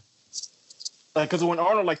 Yeah. Like, cause when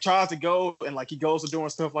Arnold like tries to go and like he goes to door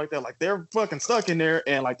and stuff like that, like they're fucking stuck in there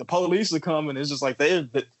and like the police are coming. It's just like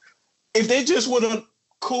if they just would have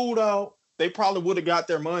cooled out, they probably would have got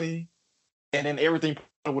their money and then everything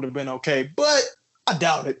would have been okay. But I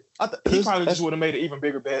doubt it. He probably just would have made an even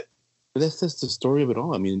bigger bet. But that's just the story of it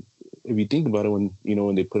all. I mean, if you think about it, when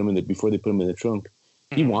they put him before they put him in the trunk,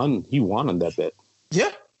 he won on that bet.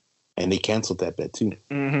 Yeah. And they canceled that bet too.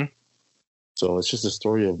 Mm-hmm. So it's just a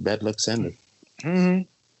story of bad luck Sandler. Mm-hmm.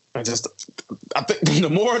 I think the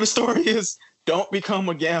moral of the story is don't become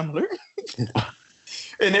a gambler.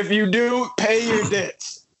 And if you do, pay your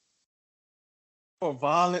debts. Or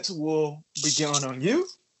violence will begin on you.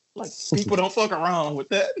 Like people don't fuck around with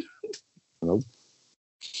that. Nope.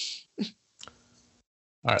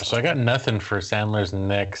 All right, so I got nothing for Sandler's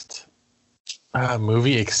next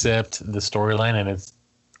movie except the storyline, and it's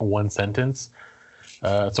one sentence.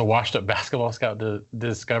 It's a washed-up basketball scout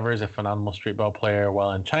discovers a phenomenal street ball player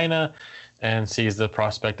while in China and sees the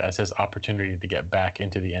prospect as his opportunity to get back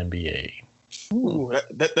into the NBA. Ooh,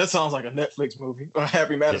 that sounds like a Netflix movie, a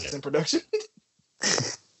Happy Madison production.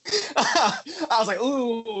 I was like,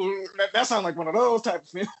 ooh, that sounds like one of those type of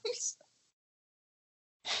films.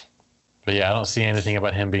 But yeah, I don't see anything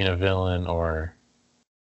about him being a villain or.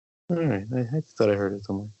 All right, I thought I heard it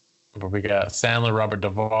somewhere. But we got Sandler, Robert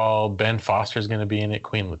Duvall, Ben Foster's going to be in it,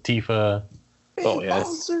 Queen Latifah. Oh yeah.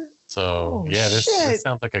 So this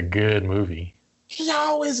sounds like a good movie. He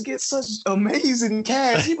always gets such amazing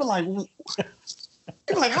cast. He be like, how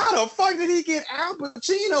the fuck did he get Al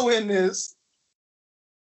Pacino in this?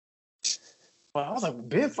 Well, I was like,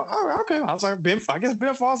 Ben Foster. Okay, I was like, I guess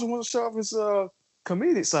Ben Foster wants to show off his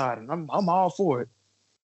comedic side, and I'm all for it.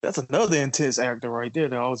 That's another intense actor right there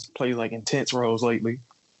that always plays like intense roles lately.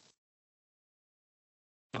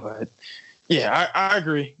 But yeah, I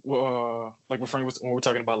agree. Well, like when Frank was when we're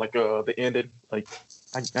talking about like the ending, like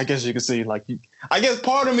I guess you could see like I guess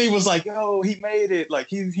part of me was like, oh, he made it, like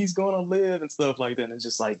he's gonna live and stuff like that, and it's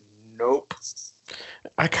just like, nope.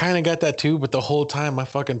 I kind of got that too, but the whole time my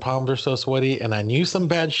fucking palms are so sweaty, and I knew some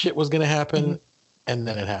bad shit was gonna happen, and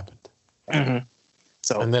then it happened. Mm-hmm.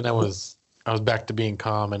 So and then I was back to being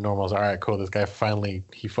calm and normal. I was all right, cool. This guy finally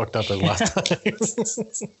he fucked up his last time.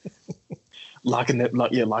 locking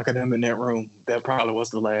them in that room. That probably was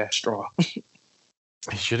the last straw. He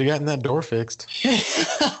should have gotten that door fixed.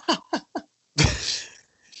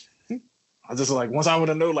 I just like once I would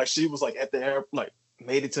have known like she was like at the air, like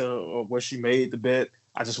made it to where she made the bed.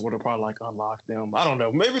 I just would have probably like unlocked them. I don't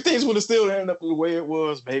know. Maybe things would have still ended up the way it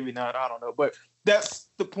was. Maybe not. I don't know. But that's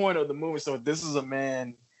the point of the movie. So this is a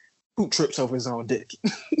man who trips over his own dick.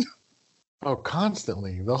 Oh,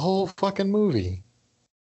 constantly. The whole fucking movie.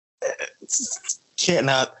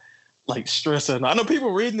 Cannot like stress it. I know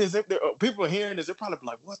people reading this, if people are hearing this, they're probably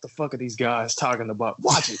like, what the fuck are these guys talking about?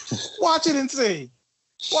 Watch it. Watch it and see.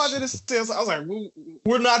 Watch it and see. I was like,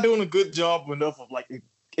 we're not doing a good job enough of like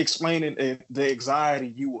explaining the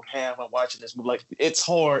anxiety you will have on watching this movie. Like, it's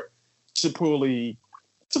hard to fully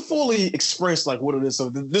express like what it is. So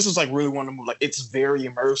this is like really one of the movies. Like, it's very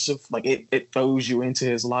immersive. Like it throws you into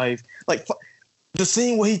his life. Like the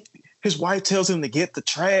scene where his wife tells him to get the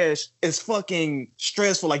trash is fucking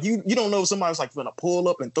stressful. Like you don't know if somebody's like gonna pull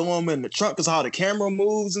up and throw him in the trunk because how the camera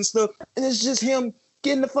moves and stuff. And it's just him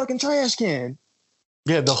getting the fucking trash can.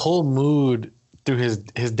 Yeah, the whole mood through his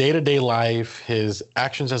day-to-day life, his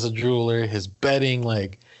actions as a jeweler, his betting,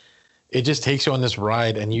 like it just takes you on this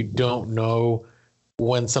ride and you don't know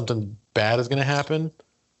when something bad is gonna happen.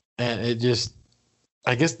 And it just,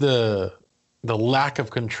 I guess the lack of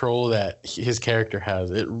control that his character has,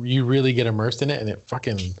 you really get immersed in it, and it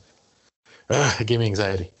fucking it gave me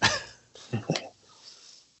anxiety.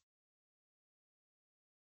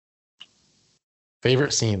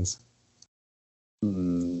 Favorite scenes? I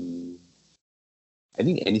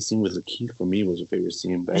think any scene with Lakeith for me was a favorite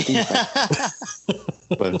scene, but I think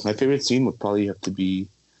but my favorite scene would probably have to be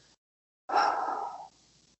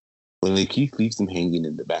when Lakeith leaves them hanging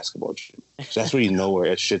in the basketball gym. So that's where you know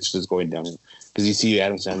where shit's just going down. Because you see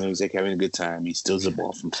Adam Sandler, he's like having a good time. He steals the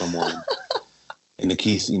ball from someone. And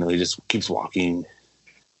Lakeith, he just keeps walking.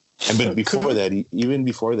 But before that, even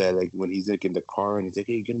before that, like when he's like in the car and he's like,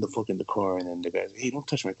 hey, get in the fuck in the car. And then the guy's like, hey, don't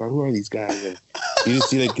touch my car. Who are these guys? And you just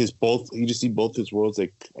see like both his worlds,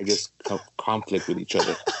 like, I guess, conflict with each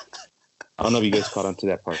other. I don't know if you guys caught on to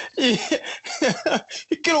that part. Yeah.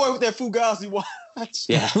 Get away with that Fugazi watch.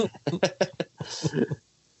 Yeah.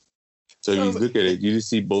 So you look at it, you just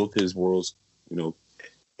see both his worlds,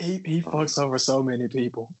 He fucks over so many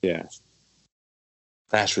people. Yeah.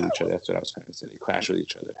 Clash with each other. That's what I was kind of saying. Clash with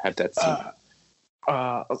each other. Have that scene.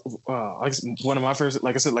 One of my first,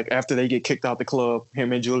 like I said, like after they get kicked out the club,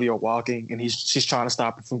 him and Julie are walking, and she's trying to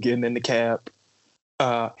stop him from getting in the cab.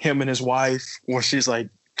 Him and his wife, where she's like,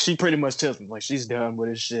 she pretty much tells him like she's done with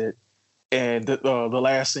his shit. And the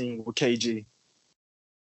last scene with KG,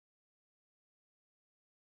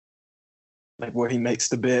 like where he makes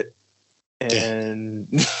the bet, and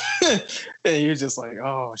and you're just like,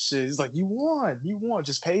 oh shit. He's like, you won.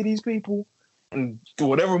 Just pay these people, and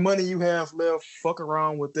whatever money you have left, fuck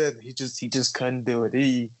around with that. He just couldn't do it.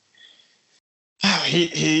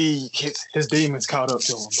 His demons caught up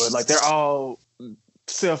to him, but like they're all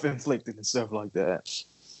self-inflicted and stuff like that.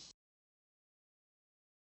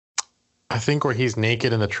 I think where he's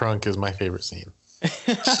naked in the trunk is my favorite scene.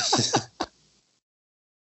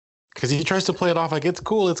 Because Because he tries to play it off like it's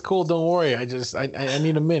cool, don't worry. I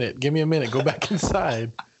need a minute. Give me a minute. Go back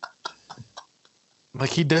inside. Like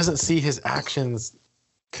he doesn't see his actions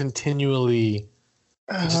continually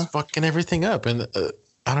just fucking everything up. And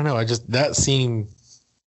I don't know. That scene,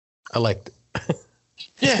 I liked it.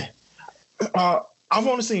 Yeah. I've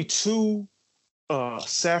only seen two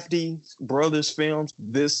Safdie brothers films,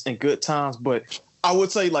 this and Good Times, but I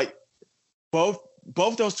would say like both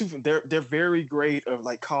those two films, they're very great of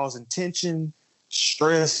like causing tension,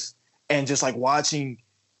 stress, and just like watching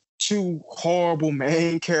two horrible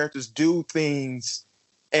main characters do things,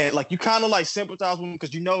 and like you kind of like sympathize with them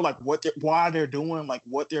because you know like why they're doing like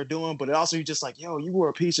what they're doing, but also you're just like, yo, you were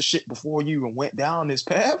a piece of shit before you even went down this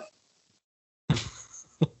path.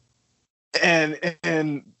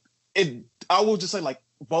 and I will just say like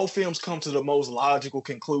both films come to the most logical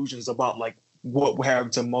conclusions about like what would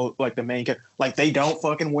happen to like the main character. Like they don't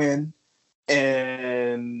fucking win,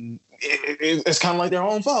 and it's kind of like their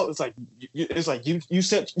own fault. It's like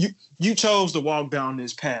you chose to walk down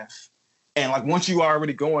this path, and like once you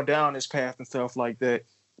already going down this path and stuff like that,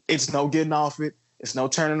 it's no getting off it. It's no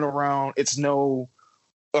turning around. It's no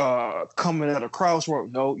coming at a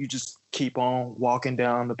crossroad. No, you just keep on walking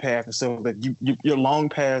down the path and stuff like that. You're long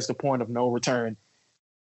past the point of no return,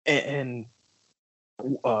 and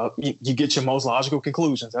you get your most logical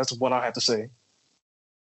conclusions. That's what I have to say.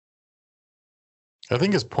 I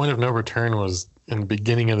think his point of no return was in the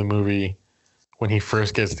beginning of the movie when he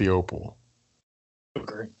first gets the opal.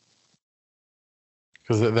 Okay.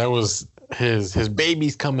 Because that was his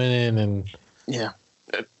baby's coming in, and yeah,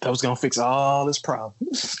 that was gonna fix all his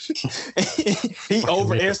problems. He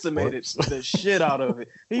overestimated the shit out of it.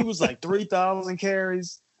 He was like 3,000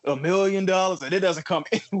 carries, $1 million, and it doesn't come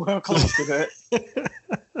anywhere close to that.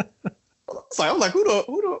 So I'm like, who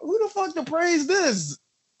the fuck to praise this?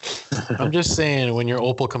 I'm just saying, when your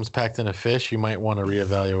opal comes packed in a fish, you might want to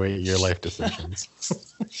reevaluate your life decisions.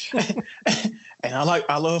 And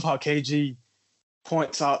I love how KG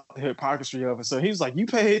points out the hypocrisy of it. So he was like, you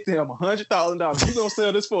paid them $100,000. You gonna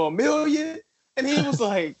sell this for $1 million? And he was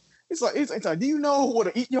like, it's like, do you know what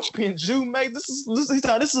an Ethiopian Jew makes? This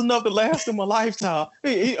is enough to last him a lifetime.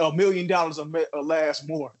 $1 million will last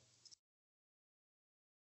more.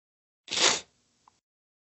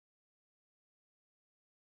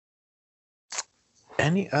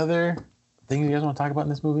 Any other things you guys want to talk about in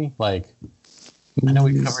this movie? Like, I know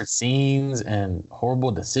we covered scenes and horrible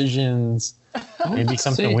decisions. Maybe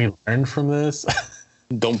something we learned from this.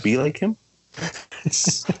 Don't be like him.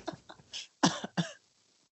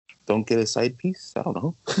 Don't get a side piece. I don't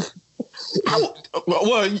know.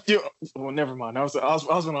 Well, never mind. I was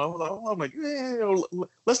like,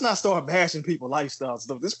 let's not start bashing people's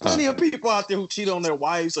lifestyles. There's plenty of people out there who cheat on their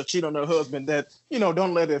wives or cheat on their husband that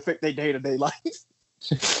don't let it affect their day-to-day life.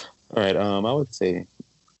 All right. I would say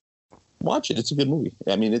watch it. It's a good movie.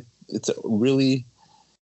 I mean, it's a really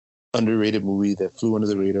underrated movie that flew under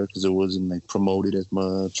the radar because it wasn't like promoted as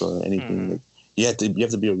much or anything. Like, you have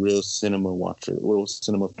to be a real cinema watcher, a real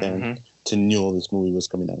cinema fan to know this movie was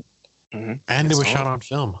coming out. And it was shot on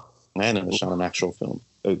film. And it was shot on actual film,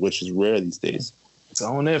 which is rare these days. It's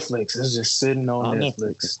on Netflix. It's just sitting on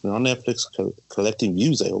Netflix. It's on Netflix collecting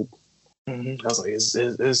views, I hope. I was like, it's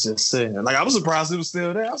just sitting. Like, I was surprised it was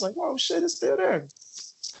still there. I was like, whoa, shit, it's still there.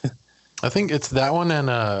 I think it's that one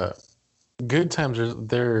and Good Times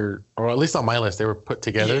or at least on my list, they were put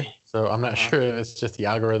together. Yeah. So I'm not sure if it's just the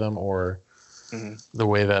algorithm or the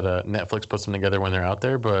way that Netflix puts them together when they're out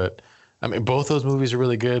there. But I mean, both those movies are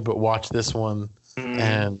really good. But watch this one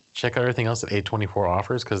and check out everything else that A24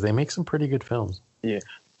 offers because they make some pretty good films. Yeah.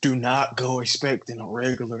 Do not go expecting a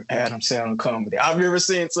regular Adam Sandler comedy. I've ever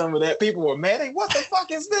seen some of that. People were mad. Hey, what the fuck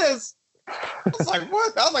is this? I was like,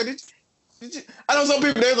 what? I was like, did you? I know some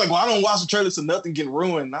people, they're like, well, I don't watch the trailers so nothing getting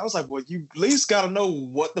ruined. And I was like, well, you at least got to know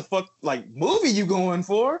what the fuck, like, movie you going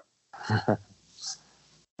for.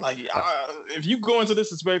 Like, if you go into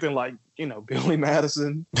this expecting, like, Billy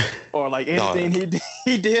Madison or, like, anything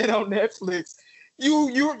he did on Netflix,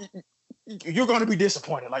 you're going to be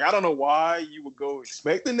disappointed. Like, I don't know why you would go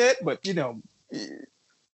expecting that, but,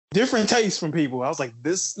 different tastes from people. I was like,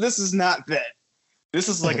 this is not that. This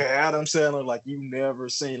is like an Adam Sandler like you never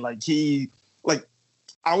seen. Like he has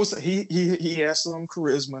some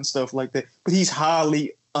charisma and stuff like that, but he's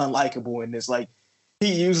highly unlikable in this. Like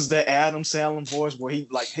he uses the Adam Sandler voice where he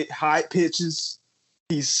like hit high pitches.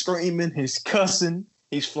 He's screaming, he's cussing,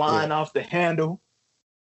 he's flying off the handle.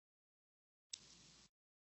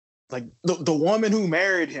 Like the woman who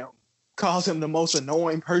married him calls him the most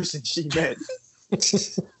annoying person she met.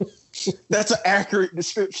 That's an accurate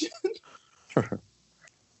description.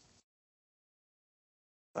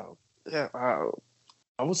 So Yeah,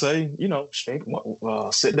 I would say, sit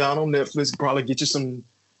down on Netflix, probably get you some.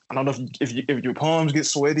 I don't know if your palms get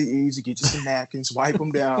sweaty easy, get you some napkins, wipe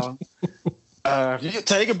them down. You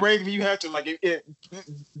take a break if you have to. Like,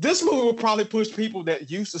 this movie will probably push people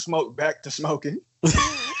that used to smoke back to smoking.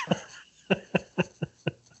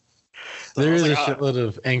 There is a shitload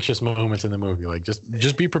of anxious moments in the movie. Like,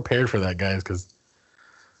 just be prepared for that, guys, because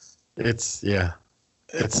it's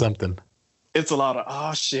something. It's a lot of,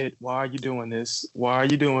 oh shit, why are you doing this? Why are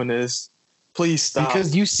you doing this? Please stop.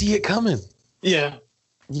 Because you see it coming. Yeah.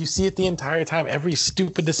 You see it the entire time. Every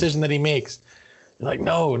stupid decision that he makes. You're like,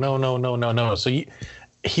 no. So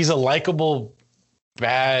he's a likable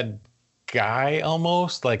bad guy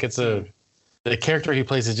almost. Like, the character he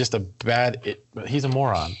plays is just he's a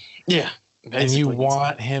moron. Yeah. And you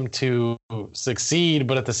want him to succeed,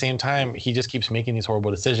 but at the same time, he just keeps making these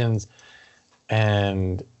horrible decisions.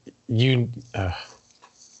 And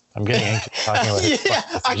I'm getting anxious talking about his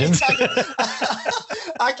decisions.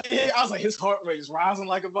 I was like, his heart rate is rising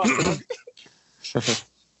like a bucket.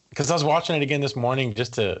 Because I was watching it again this morning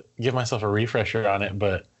just to give myself a refresher on it,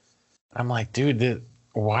 but I'm like, dude,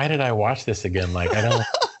 why did I watch this again? Like, I don't.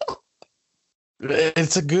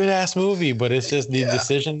 It's a good ass movie, but it's just the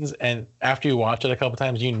decisions, and after you watch it a couple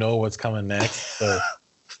times, you know what's coming next. So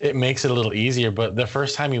it makes it a little easier. But the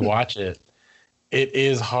first time you watch it, it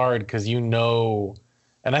is hard because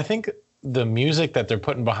and I think the music that they're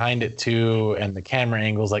putting behind it too, and the camera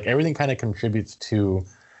angles, like everything kind of contributes to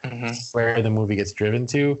where the movie gets driven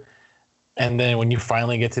to. And then when you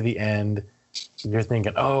finally get to the end, you're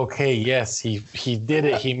thinking, oh, okay, yes, he did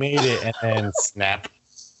it, he made it, and then snap.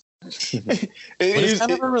 It's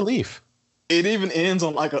kind of a relief. It even ends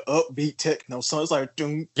on like an upbeat techno, so it's like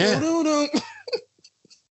doom, doom, doom.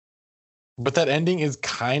 But that ending is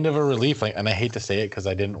kind of a relief, like, and I hate to say it because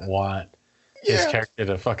I didn't want his character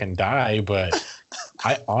to fucking die, but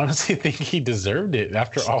I honestly think he deserved it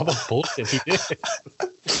after all the bullshit he did.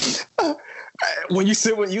 When you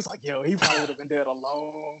was like, yo, he probably would have been dead a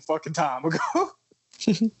long fucking time ago.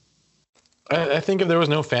 I think if there was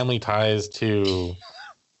no family ties to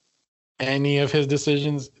any of his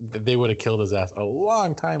decisions, they would have killed his ass a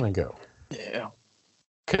long time ago. Yeah.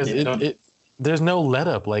 Because there's no let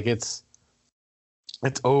up. Like, it's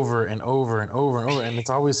over and over and over and over, and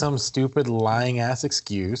it's always some stupid lying ass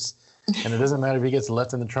excuse. And it doesn't matter if he gets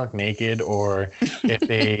left in the trunk naked or if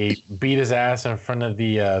they beat his ass in front of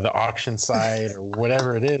the auction site or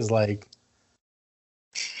whatever it is. Like,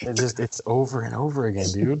 it's over and over again,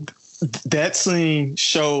 dude. That scene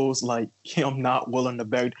shows like him not willing to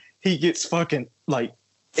beg. He gets fucking like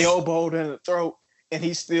elbowed in the throat, and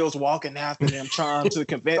he still's walking after them, trying to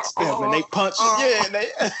convince them, and they punch him. Yeah, and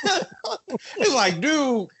it's like,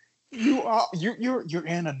 dude, you're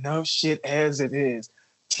in enough shit as it is.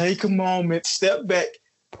 Take a moment, step back,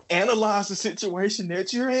 analyze the situation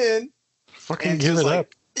that you're in. Fucking give it up.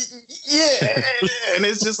 Yeah, and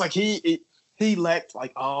it's just like he lacked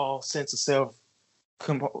like all sense of self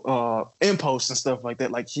impulse and stuff like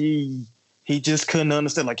that. Like he just couldn't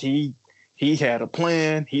understand. Like he had a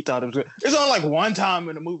plan. He thought it was good. There's only like one time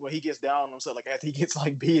in the movie where he gets down on himself, like after he gets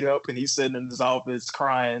like beat up and he's sitting in his office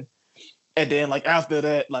crying. And then like after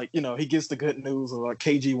that, like, you know, he gets the good news of like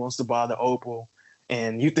KG wants to buy the Opal.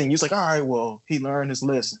 And you think he's like, all right, well, he learned his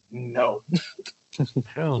lesson. No.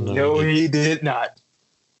 Hell no. No, he did not.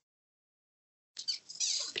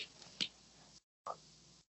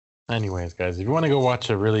 Anyways, guys, if you want to go watch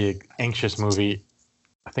a really anxious movie,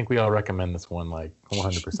 I think we all recommend this one, like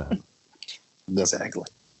 100%. Exactly.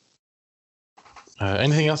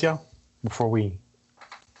 Anything else, y'all? Before we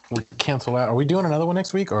cancel out, are we doing another one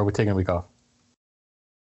next week, or are we taking a week off?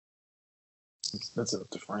 That's up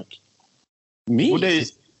to Frank. Me? What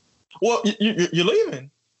days? Well, you're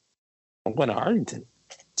leaving. I'm going to Arlington,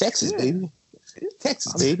 Texas, baby.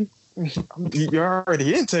 Texas, baby. You're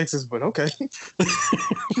already in Texas, but okay.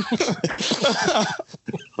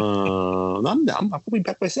 I'll be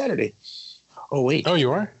back by Saturday. Oh, wait. Oh,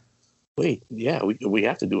 you are? Wait, yeah, we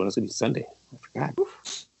have to do one. It's going to be Sunday. I forgot.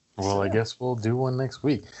 Well, I guess we'll do one next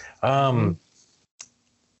week.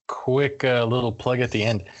 Quick little plug at the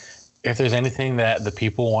end. If there's anything that the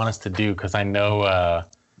people want us to do, because I know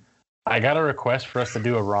I got a request for us to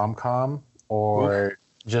do a rom-com or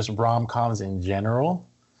just rom-coms in general.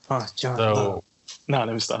 Oh, John. So, no,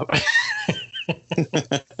 let me stop.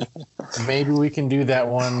 Maybe we can do that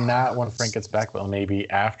one, not when Frank gets back, but maybe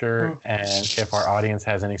after. And if our audience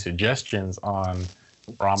has any suggestions on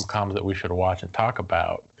rom-coms that we should watch and talk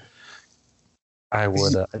about, I'd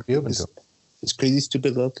be open to it. Is Crazy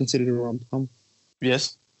Stupid Love considered a rom-com?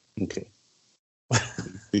 Yes. Okay.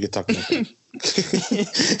 We could talk about that.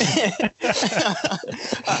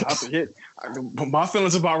 I forget. My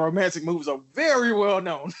feelings about romantic movies are very well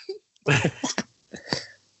known.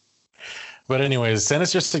 But anyways, send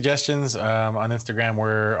us your suggestions on Instagram.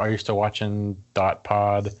 Where are you still watching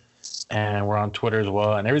 .pod, and we're on Twitter as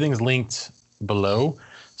well, and everything's linked below.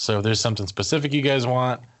 So if there's something specific you guys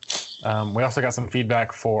want, we also got some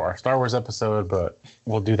feedback for our Star Wars episode, but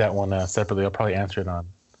we'll do that one separately. I'll probably answer it on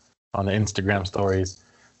the Instagram stories.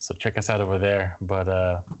 So check us out over there.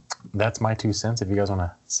 But that's my 2 cents. If you guys want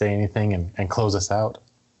to say anything and close us out.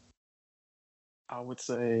 I would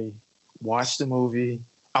say watch the movie.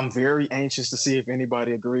 I'm very anxious to see if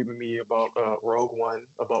anybody agreed with me about Rogue One,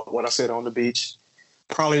 about what I said on the beach.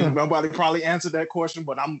 Nobody answered that question,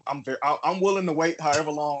 but I'm willing to wait however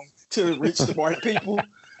long to reach the right people.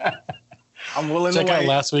 I'm willing to wait. Check out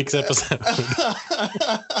last week's episode.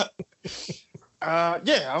 I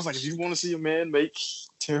was like, if you want to see a man make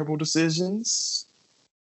terrible decisions,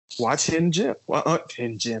 watch Hidden Gems. Well,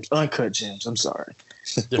 Hidden Gems, Uncut Gems. I'm sorry.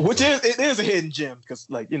 Which is a hidden gem because,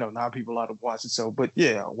 not people ought to watch it. So, but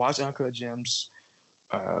yeah, watch Uncut Gems.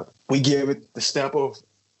 We give it the stamp of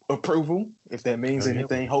approval, if that means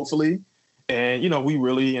anything, hopefully. And, we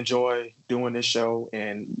really enjoy doing this show,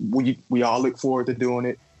 and we all look forward to doing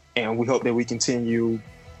it. And we hope that we continue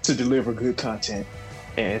to deliver good content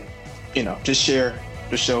and, just share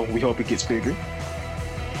the show. We hope it gets bigger.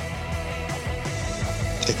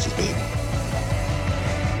 Texas, baby.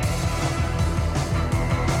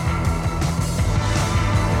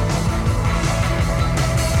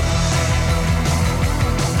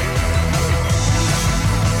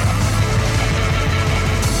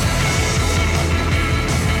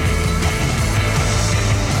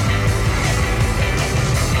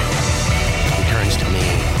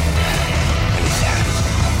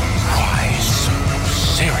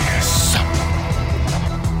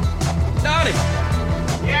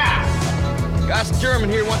 German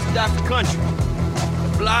here wants to die for country.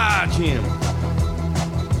 Oblige him.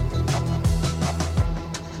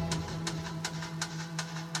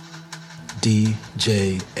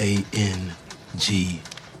 DJANGO.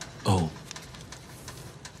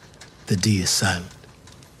 The D is silent.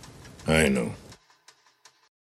 I know.